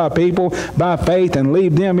justify people by faith and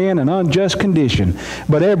leave them in an unjust condition.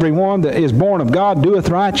 But everyone that is born of God doeth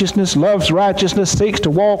righteousness, loves righteousness, seeks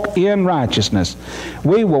to walk in righteousness.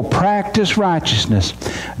 We will practice righteousness.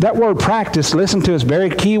 That word practice, listen to us,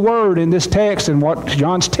 very key word in this text and what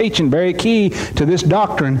John's teaching, very key to this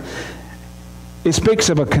doctrine. It speaks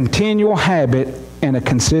of a continual habit and a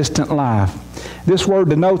consistent life. This word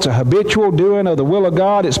denotes a habitual doing of the will of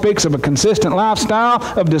God. It speaks of a consistent lifestyle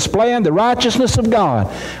of displaying the righteousness of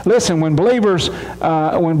God. Listen, when believers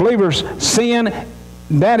sin,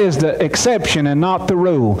 that is the exception and not the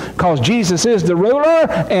rule. Because Jesus is the ruler,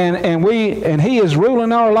 and He is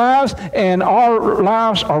ruling our lives, and our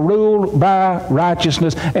lives are ruled by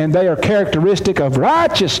righteousness, and they are characteristic of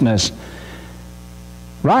righteousness.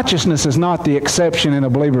 Righteousness is not the exception in a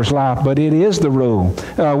believer's life, but it is the rule.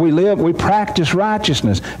 We practice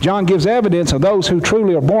righteousness. John gives evidence of those who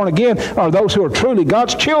truly are born again, or those who are truly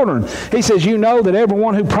God's children. He says, you know that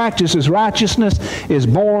everyone who practices righteousness is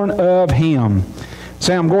born of Him.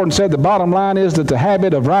 Sam Gordon said the bottom line is that the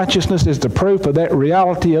habit of righteousness is the proof of that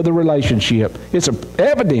reality of the relationship. It's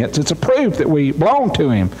evidence. It's a proof that we belong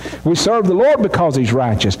to Him. We serve the Lord because He's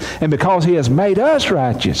righteous and because He has made us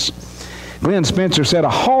righteous. Glenn Spencer said a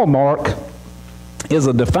hallmark is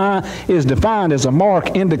defined as a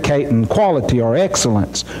mark indicating quality or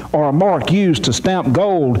excellence, or a mark used to stamp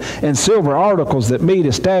gold and silver articles that meet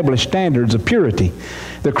established standards of purity.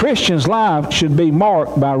 The Christian's life should be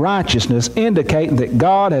marked by righteousness, indicating that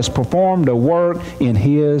God has performed a work in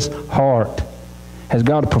his heart. Has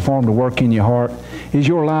God performed a work in your heart? Is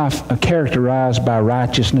your life characterized by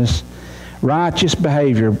righteousness? Righteous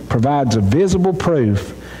behavior provides a visible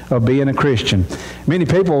proof of being a Christian. Many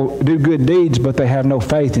people do good deeds, but they have no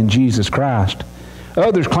faith in Jesus Christ.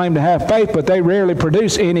 Others claim to have faith, but they rarely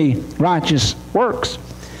produce any righteous works.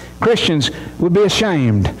 Christians would be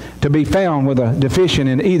ashamed to be found with a deficient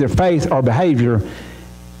in either faith or behavior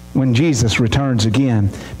when Jesus returns again,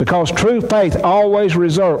 because true faith always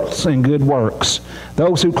results in good works.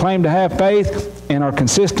 Those who claim to have faith and are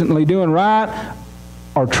consistently doing right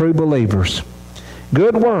are true believers.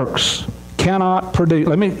 Good works cannot produce,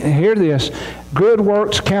 let me hear this, good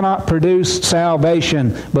works cannot produce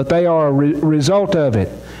salvation, but they are a result of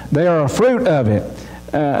it. They are a fruit of it.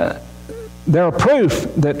 They're a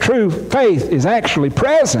proof that true faith is actually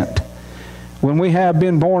present. When we have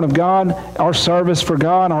been born of God, our service for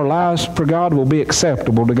God, our lives for God will be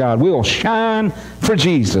acceptable to God. We will shine for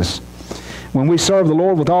Jesus. When we serve the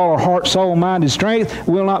Lord with all our heart, soul, mind, and strength,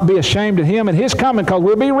 we'll not be ashamed of Him and His coming, because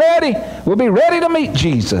we'll be ready. We'll be ready to meet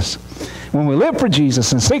Jesus. When we live for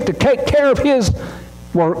Jesus and seek to take care of His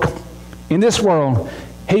work in this world,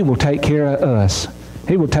 He will take care of us.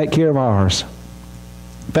 He will take care of ours.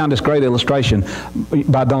 I found this great illustration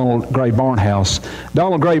by Donald Grey Barnhouse.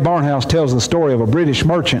 Donald Grey Barnhouse tells the story of a British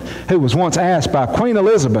merchant who was once asked by Queen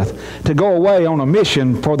Elizabeth to go away on a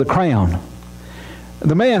mission for the crown.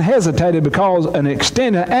 The man hesitated because an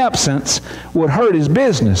extended absence would hurt his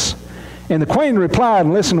business. And the Queen replied,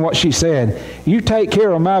 and listen to what she said, "You take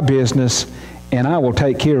care of my business, and I will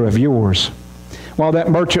take care of yours." While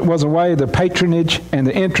that merchant was away, the patronage and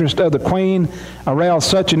the interest of the Queen aroused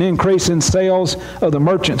such an increase in sales of the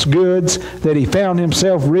merchant's goods that he found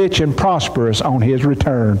himself rich and prosperous on his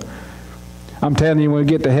return. I'm telling you, when we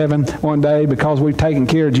get to heaven one day, because we've taken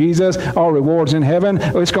care of Jesus, our rewards in heaven,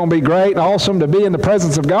 it's going to be great and awesome to be in the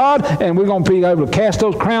presence of God, and we're going to be able to cast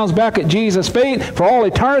those crowns back at Jesus' feet for all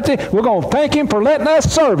eternity. We're going to thank Him for letting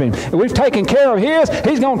us serve Him. If we've taken care of His,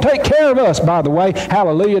 He's going to take care of us, by the way.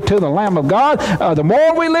 Hallelujah to the Lamb of God. The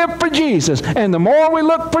more we live for Jesus and the more we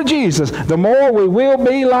look for Jesus, the more we will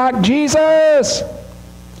be like Jesus.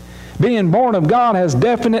 Being born of God has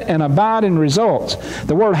definite and abiding results.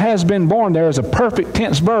 The word "has been born" there is a perfect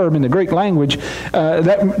tense verb in the Greek language.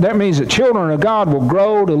 That means that children of God will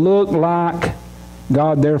grow to look like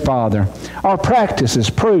God their Father. Our practice is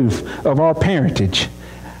proof of our parentage.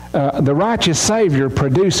 The righteous Savior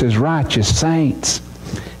produces righteous saints.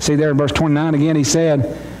 See there in verse 29 again, he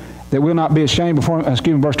said that we'll not be ashamed before,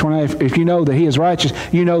 verse 28, if you know that He is righteous,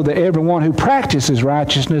 you know that everyone who practices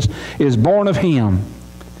righteousness is born of Him.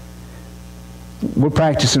 We're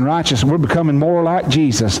practicing righteousness. We're becoming more like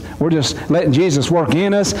Jesus. We're just letting Jesus work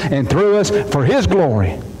in us and through us for His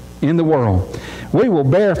glory in the world. We will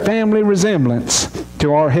bear family resemblance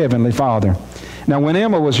to our Heavenly Father. Now, when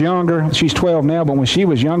Emma was younger, she's 12 now, but when she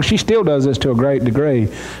was younger, she still does this to a great degree.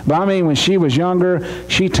 But I mean, when she was younger,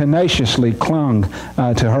 she tenaciously clung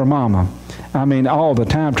to her mama. I mean, all the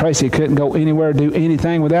time. Tracy couldn't go anywhere, do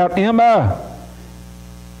anything without Emma.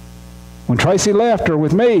 When Tracy left her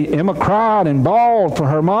with me, Emma cried and bawled for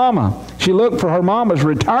her mama. She looked for her mama's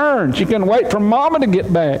return. She couldn't wait for mama to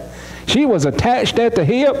get back. She was attached at the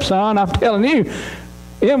hip, son. I'm telling you.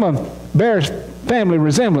 Emma bears family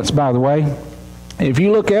resemblance, by the way. If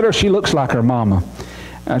you look at her, she looks like her mama.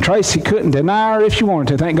 Tracy couldn't deny her if she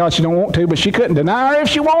wanted to. Thank God she don't want to, but she couldn't deny her if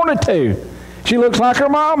she wanted to. She looks like her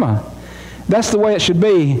mama. That's the way it should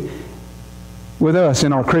be with us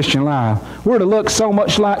in our Christian life. We're to look so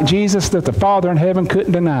much like Jesus that the Father in heaven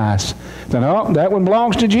couldn't deny us. Then, oh, that one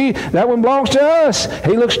belongs to Jesus. That one belongs to us.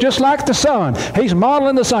 He looks just like the Son. He's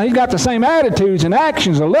modeling the Son. He's got the same attitudes and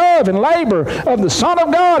actions of love and labor of the Son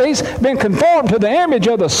of God. He's been conformed to the image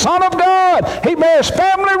of the Son of God. He bears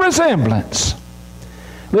family resemblance.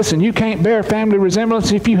 Listen, you can't bear family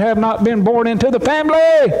resemblance if you have not been born into the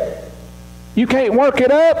family. You can't work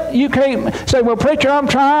it up. You can't say, "Well, preacher, I'm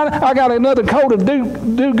trying. I got another coat of do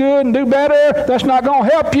good and do better." That's not going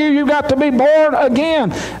to help you. You've got to be born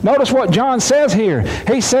again. Notice what John says here.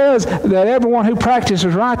 He says that everyone who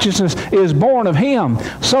practices righteousness is born of Him.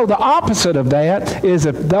 So the opposite of that is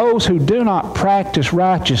that those who do not practice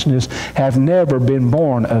righteousness have never been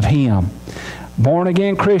born of Him.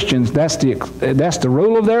 Born-again Christians, that's the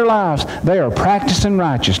rule of their lives. They are practicing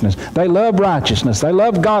righteousness. They love righteousness. They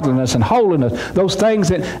love godliness and holiness, those things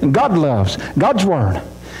that God loves, God's Word.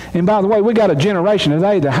 And by the way, we got a generation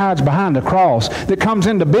today that hides behind the cross, that comes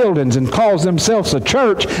into buildings and calls themselves a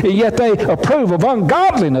church, and yet they approve of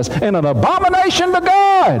ungodliness and an abomination to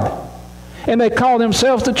God. And they call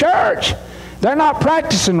themselves the church. They're not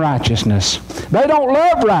practicing righteousness. They don't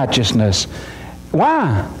love righteousness.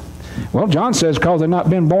 Why? Well, John says because they've not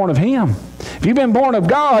been born of Him. If you've been born of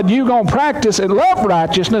God, you're going to practice and love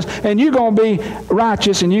righteousness, and you're going to be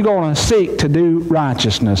righteous, and you're going to seek to do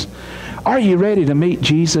righteousness. Are you ready to meet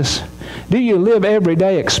Jesus? Do you live every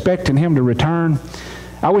day expecting Him to return?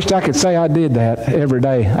 I wished I could say I did that every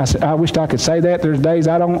day. I wished I could say that. There's days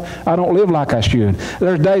I don't live like I should.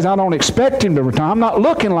 There's days I don't expect Him to return. I'm not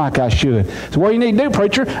looking like I should. So what do you need to do,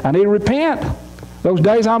 preacher? I need to repent. Those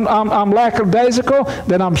days I'm lackadaisical,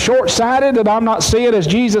 that I'm short-sighted, that I'm not seeing as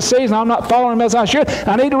Jesus sees, and I'm not following Him as I should.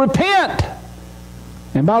 I need to repent.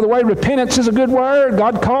 And by the way, repentance is a good word.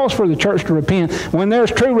 God calls for the church to repent. When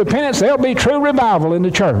there's true repentance, there'll be true revival in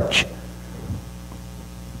the church.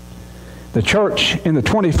 The church in the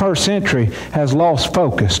 21st century has lost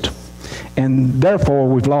focus, and therefore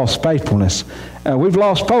we've lost faithfulness. We've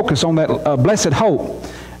lost focus on that blessed hope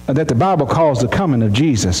that the Bible calls the coming of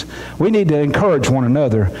Jesus. We need to encourage one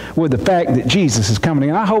another with the fact that Jesus is coming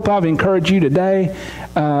again. I hope I've encouraged you today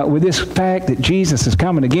with this fact that Jesus is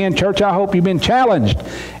coming again. Church, I hope you've been challenged,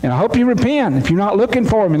 and I hope you repent. If you're not looking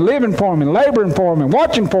for Him and living for Him and laboring for Him and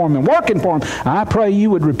watching for Him and working for Him, I pray you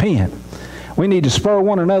would repent. We need to spur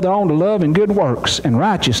one another on to love and good works and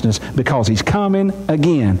righteousness because He's coming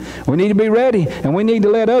again. We need to be ready, and we need to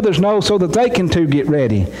let others know so that they can too get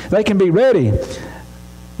ready. They can be ready.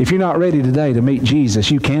 If you're not ready today to meet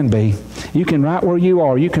Jesus, you can be. You can, right where you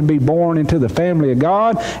are, you can be born into the family of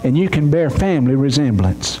God, and you can bear family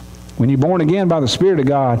resemblance. When you're born again by the Spirit of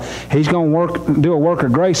God, He's going to do a work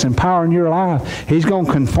of grace and power in your life. He's going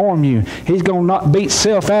to conform you. He's going to not beat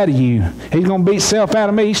self out of you. He's going to beat self out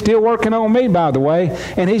of me. He's still working on me, by the way.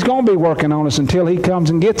 And He's going to be working on us until He comes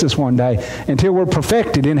and gets us one day. Until we're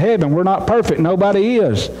perfected in heaven. We're not perfect. Nobody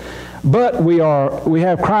is. But we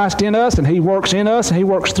have Christ in us, and He works in us, and He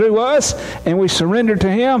works through us, and we surrender to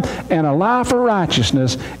Him, and a life of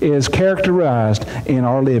righteousness is characterized in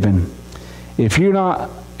our living. If you're not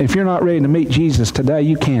ready to meet Jesus today,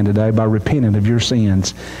 you can today by repenting of your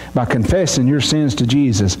sins, by confessing your sins to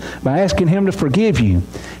Jesus, by asking Him to forgive you.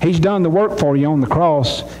 He's done the work for you on the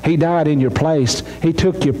cross. He died in your place. He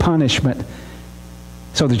took your punishment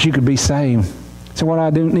so that you could be saved. So what I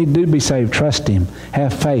need to do to be saved, trust Him.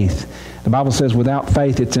 Have faith. The Bible says without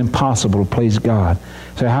faith it's impossible to please God.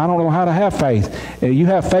 So I don't know how to have faith. You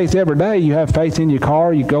have faith every day. You have faith in your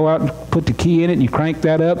car. You go out and put the key in it and you crank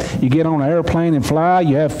that up. You get on an airplane and fly.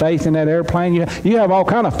 You have faith in that airplane. You have all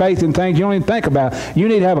kind of faith in things you don't even think about. You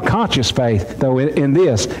need to have a conscious faith, though, in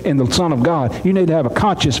the Son of God. You need to have a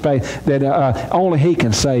conscious faith that only He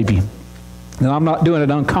can save you. Now, I'm not doing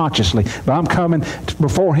it unconsciously, but I'm coming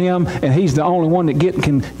before Him, and He's the only one that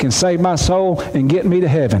can save my soul and get me to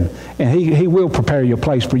heaven. And He will prepare your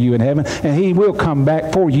place for you in heaven, and He will come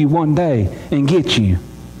back for you one day and get you.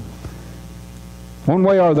 One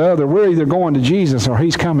way or the other, we're either going to Jesus or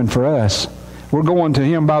He's coming for us. We're going to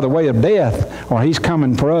Him by the way of death, or He's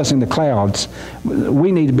coming for us in the clouds.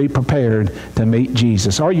 We need to be prepared to meet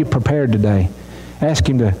Jesus. Are you prepared today? Ask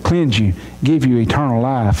Him to cleanse you, give you eternal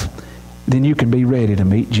life. Then you can be ready to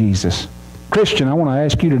meet Jesus. Christian, I want to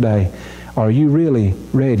ask you today, are you really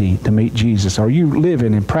ready to meet Jesus? Are you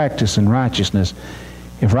living and practicing righteousness?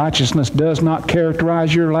 If righteousness does not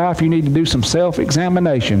characterize your life, you need to do some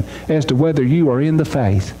self-examination as to whether you are in the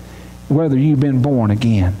faith, whether you've been born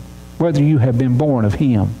again, whether you have been born of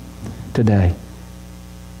Him today.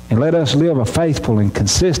 And let us live a faithful and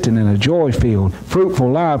consistent and a joy-filled,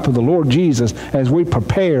 fruitful life for the Lord Jesus as we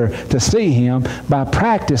prepare to see Him by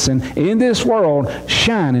practicing in this world,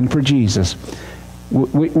 shining for Jesus.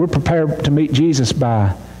 We're prepared to meet Jesus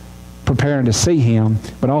by preparing to see Him,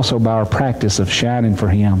 but also by our practice of shining for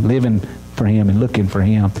Him, living for Him and looking for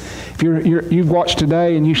Him. If you've watched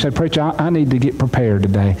today and you say, preacher, I need to get prepared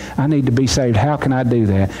today. I need to be saved. How can I do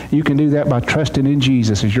that? You can do that by trusting in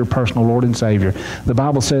Jesus as your personal Lord and Savior. The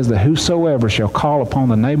Bible says that whosoever shall call upon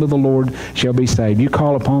the name of the Lord shall be saved. You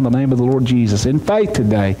call upon the name of the Lord Jesus in faith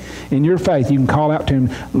today. In your faith, you can call out to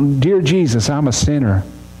Him, Dear Jesus, I'm a sinner.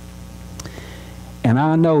 And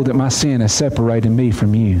I know that my sin has separated me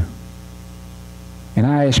from you. And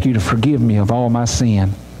I ask you to forgive me of all my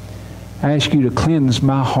sin. I ask you to cleanse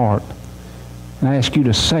my heart. And I ask you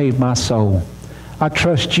to save my soul. I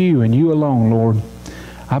trust you and you alone, Lord.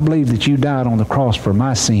 I believe that you died on the cross for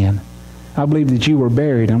my sin. I believe that you were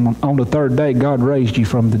buried, and on the third day God raised you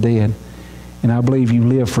from the dead. And I believe you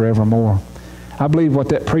live forevermore. I believe what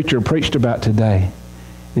that preacher preached about today,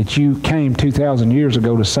 that you came 2,000 years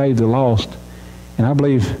ago to save the lost. And I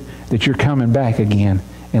believe that you're coming back again.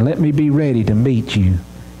 And let me be ready to meet you.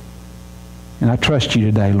 And I trust you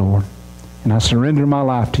today, Lord. And I surrender my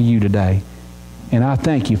life to you today. And I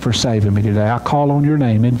thank you for saving me today. I call on your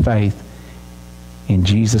name in faith. in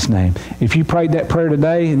Jesus' name. If you prayed that prayer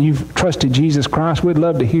today and you've trusted Jesus Christ, we'd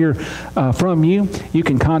love to hear from you. You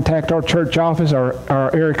can contact our church office.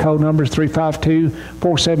 Our area code number is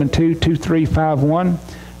 352-472-2351,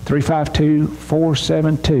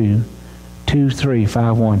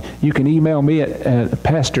 352-472-2351. You can email me at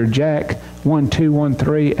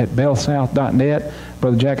pastorjack1213@bellsouth.net.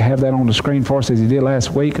 Brother Jack, I have that on the screen for us as he did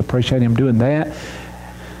last week. Appreciate him doing that.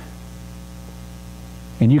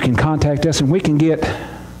 And you can contact us, and we can get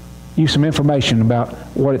you some information about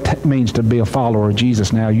what it means to be a follower of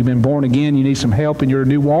Jesus now. You've been born again. You need some help in your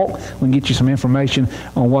new walk. We can get you some information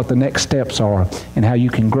on what the next steps are and how you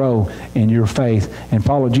can grow in your faith and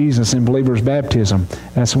follow Jesus in believer's baptism.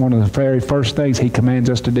 That's one of the very first things he commands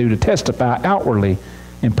us to do, to testify outwardly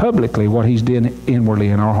and publicly what he's done inwardly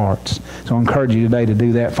in our hearts. So I encourage you today to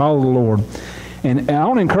do that. Follow the Lord. And I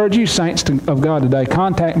want to encourage you, saints of God, today.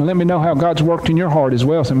 Contact me. Let me know how God's worked in your heart as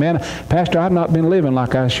well. Say, man, Pastor, I've not been living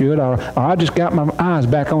like I should, or I just got my eyes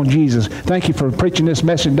back on Jesus. Thank you for preaching this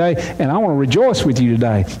message today, and I want to rejoice with you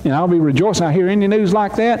today. And I'll be rejoicing. I hear any news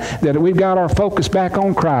like that we've got our focus back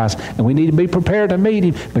on Christ, and we need to be prepared to meet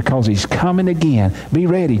him because he's coming again. Be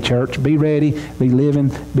ready, church. Be ready. Be living,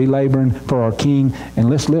 be laboring for our King, and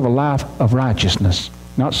let's live a life of righteousness.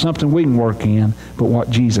 Not something we can work in, but what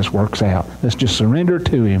Jesus works out. Let's just surrender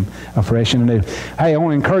to him afresh and anew. Hey, I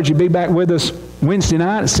want to encourage you to be back with us Wednesday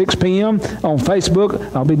night at 6 p.m. on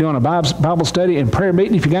Facebook. I'll be doing a Bible study and prayer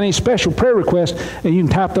meeting. If you got any special prayer requests, and you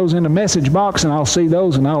can type those in the message box, and I'll see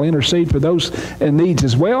those, and I'll intercede for those needs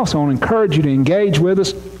as well. So I want to encourage you to engage with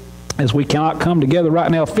us. As we cannot come together right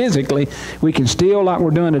now physically, we can still, like we're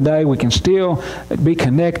doing today, we can still be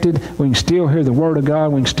connected. We can still hear the Word of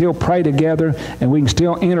God. We can still pray together, and we can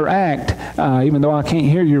still interact. Even though I can't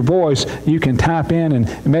hear your voice, you can type in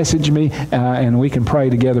and message me, and we can pray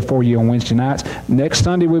together for you on Wednesday nights. Next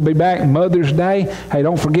Sunday, we'll be back, Mother's Day. Hey,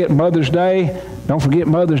 don't forget Mother's Day. Don't forget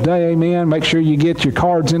Mother's Day, amen. Make sure you get your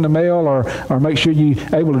cards in the mail, or make sure you're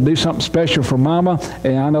able to do something special for Mama.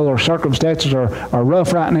 And I know our circumstances are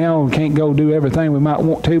rough right now. We can't go do everything we might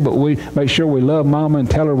want to, but we make sure we love Mama and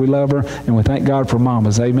tell her we love her, and we thank God for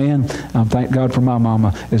mamas, amen. Thank God for my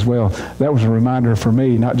mama as well. That was a reminder for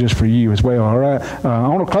me, not just for you as well, all right? I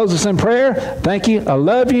want to close this in prayer. Thank you. I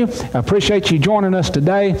love you. I appreciate you joining us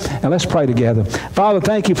today, and let's pray together. Father,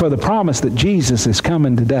 thank you for the promise that Jesus is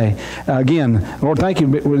coming today. Again, Lord, thank you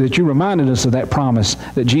that you reminded us of that promise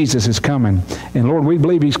that Jesus is coming. And Lord, we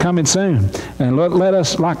believe he's coming soon. And let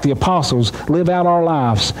us, like the apostles, live out our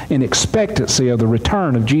lives in expectancy of the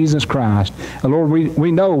return of Jesus Christ. And Lord,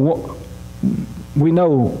 we know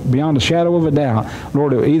beyond a shadow of a doubt,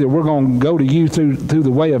 Lord, either we're going to go to you through the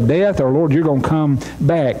way of death, or Lord, you're going to come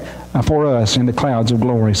back for us in the clouds of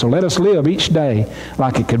glory. So let us live each day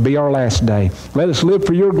like it could be our last day. Let us live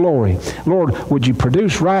for your glory. Lord, would you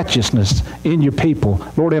produce righteousness in your people,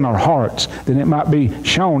 Lord, in our hearts, that it might be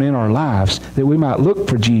shown in our lives, that we might look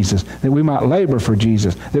for Jesus, that we might labor for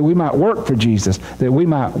Jesus, that we might work for Jesus, that we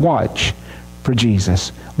might watch for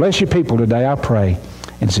Jesus. Bless your people today, I pray.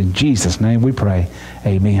 And it's in Jesus' name we pray.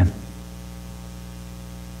 Amen.